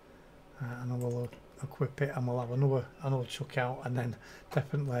 and we'll equip it, and we'll have another chuck out, and then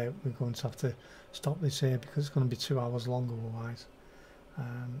definitely we're going to have to stop this here because it's going to be 2 hours long otherwise.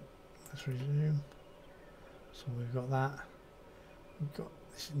 Let's resume. So we've got that. We've got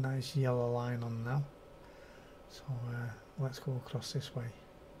this nice yellow line on now. So let's go across this way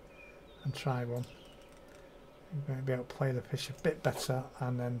and try one. We might be able to play the fish a bit better,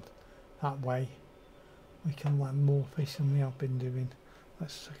 and then that way we can land more fish than we have been doing.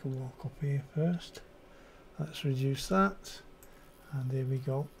 Let's take a walk up here first. Let's reduce that, and here we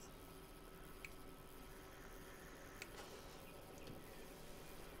go.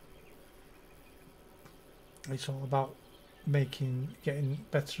 It's all about getting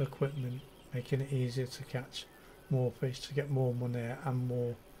better equipment, making it easier to catch more fish, to get more money and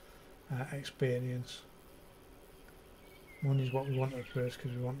more experience. Money is what we want at first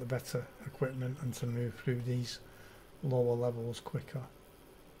because we want the better equipment and to move through these lower levels quicker.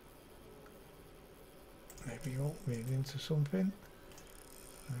 There we go, we're into something.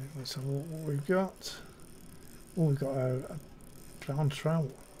 Right, let's have a look what we've got. Oh, we've got a brown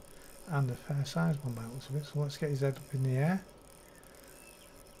trout and a fair sized one by the looks of it, so let's get his head up in the air.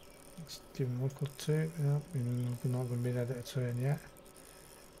 Let's give him a look or two. No, we're not going to be ready to turn yet.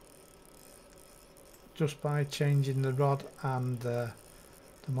 Just by changing the rod and the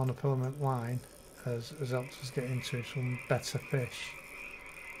monofilament line has helped us get into some better fish.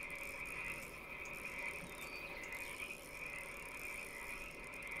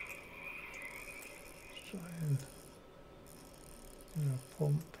 Let's try and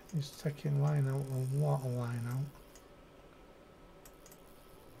pump. He's taking line out, a lot of line out.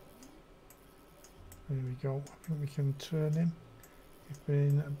 There we go. I think we can turn him. If we're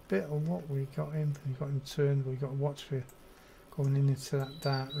in a bit of luck, we got him. We got him turned. We got to watch for going in into that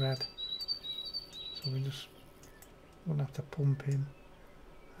dark red. So we just gonna have to pump him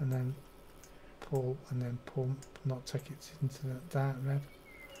and then pull and then pump, not take it into that dark red.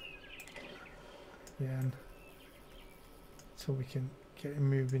 Again, so we can get him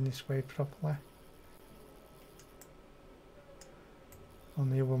moving this way properly. On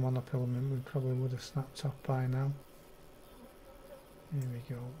the other monofilament we probably would have snapped off by now. Here we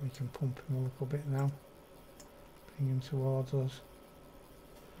go, we can pump him a little bit now, bring him towards us.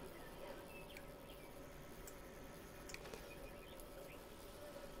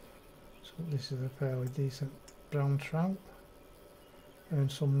 So this is a fairly decent brown trout. Earn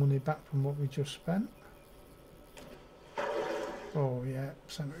some money back from what we just spent. Oh yeah,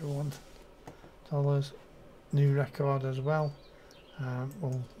 $71. New record as well.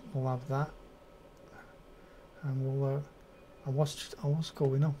 We'll have that, and we'll. I was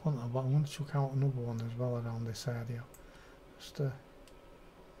going up, wasn't I? But I want to check out another one as well around this area, just to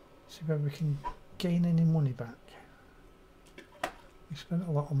see whether we can gain any money back. We spent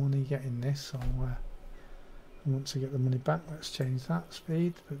a lot of money getting this, so I want to get the money back. Let's change that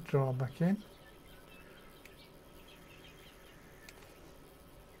speed, but draw back in.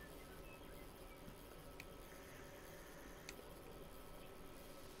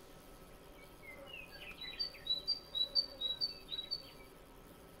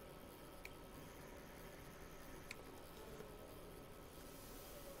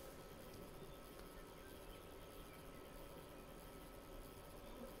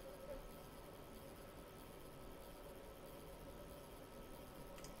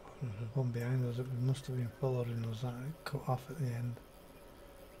 There's one behind us that must have been following us, that it cut off at the end.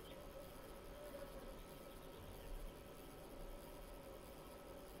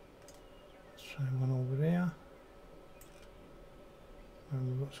 Let's try one over here. And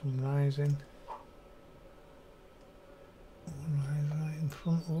we've got some rising. One rise right in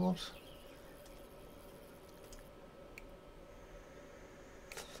front of us.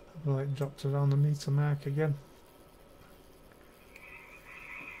 I've like dropped around the meter mark again.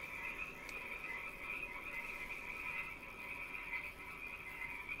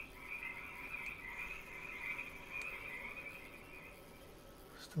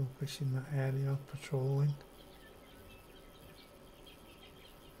 Still fishing that area, patrolling.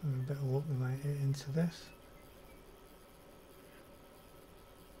 And a bit of luck we might hit into this.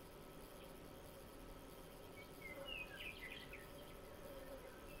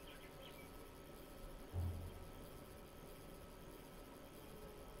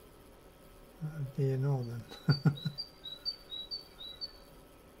 That'd be a no then.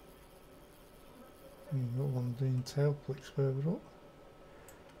 You've got one green tail flicks further up.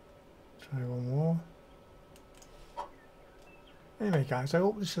 Try one more. Anyway guys, I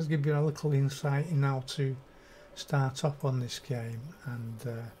hope this has given you a little insight in how to start off on this game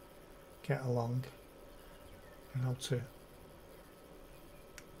and get along, and how to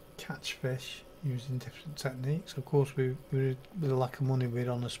catch fish using different techniques. Of course with the lack of money we're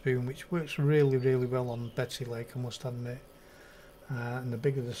on a spoon, which works really well on Betsy Lake, I must admit, and the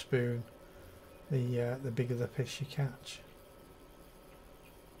bigger the spoon, the bigger the fish you catch.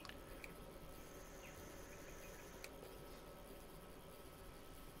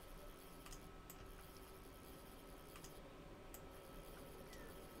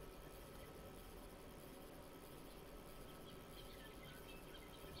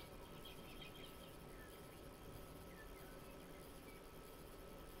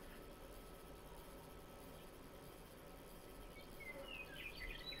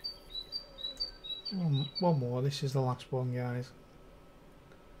 One more, this is the last one guys.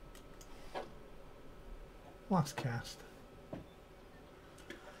 Last cast.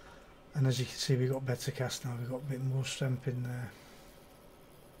 And as you can see, we've got better cast now, we've got a bit more strength in there.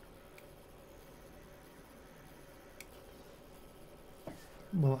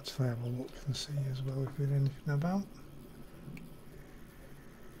 We'll actually have a look and see as well if there's anything about.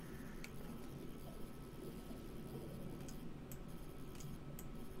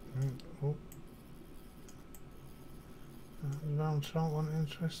 Oh. Round trout wasn't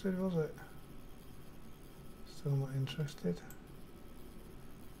interested, was it? Still not interested.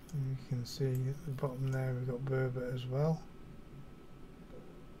 And you can see at the bottom there we've got burbot as well.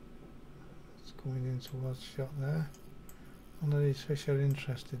 It's going in towards shot there. None of these fish are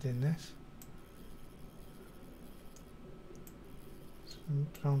interested in this. Some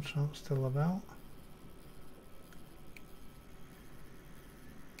brown trout still about.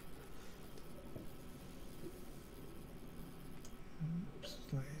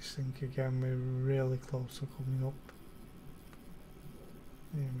 let's think again. We're really close to coming up.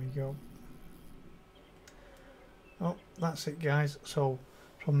 There we go. Oh, that's it guys. So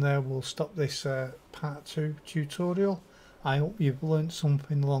from there we'll stop this part 2 tutorial. I hope you've learned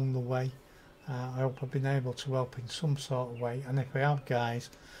something along the way. I hope I've been able to help in some sort of way, and if I have guys,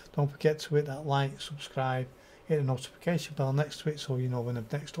 don't forget to hit that like, subscribe, hit the notification bell next to it so you know when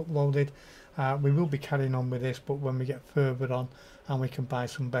I've next uploaded. We will be carrying on with this, but when we get further on and we can buy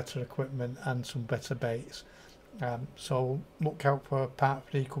some better equipment and some better baits. So look out for part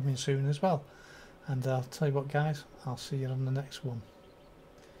 3 coming soon as well. And I'll tell you what guys, I'll see you on the next one.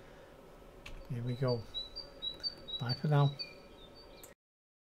 Here we go. Bye for now.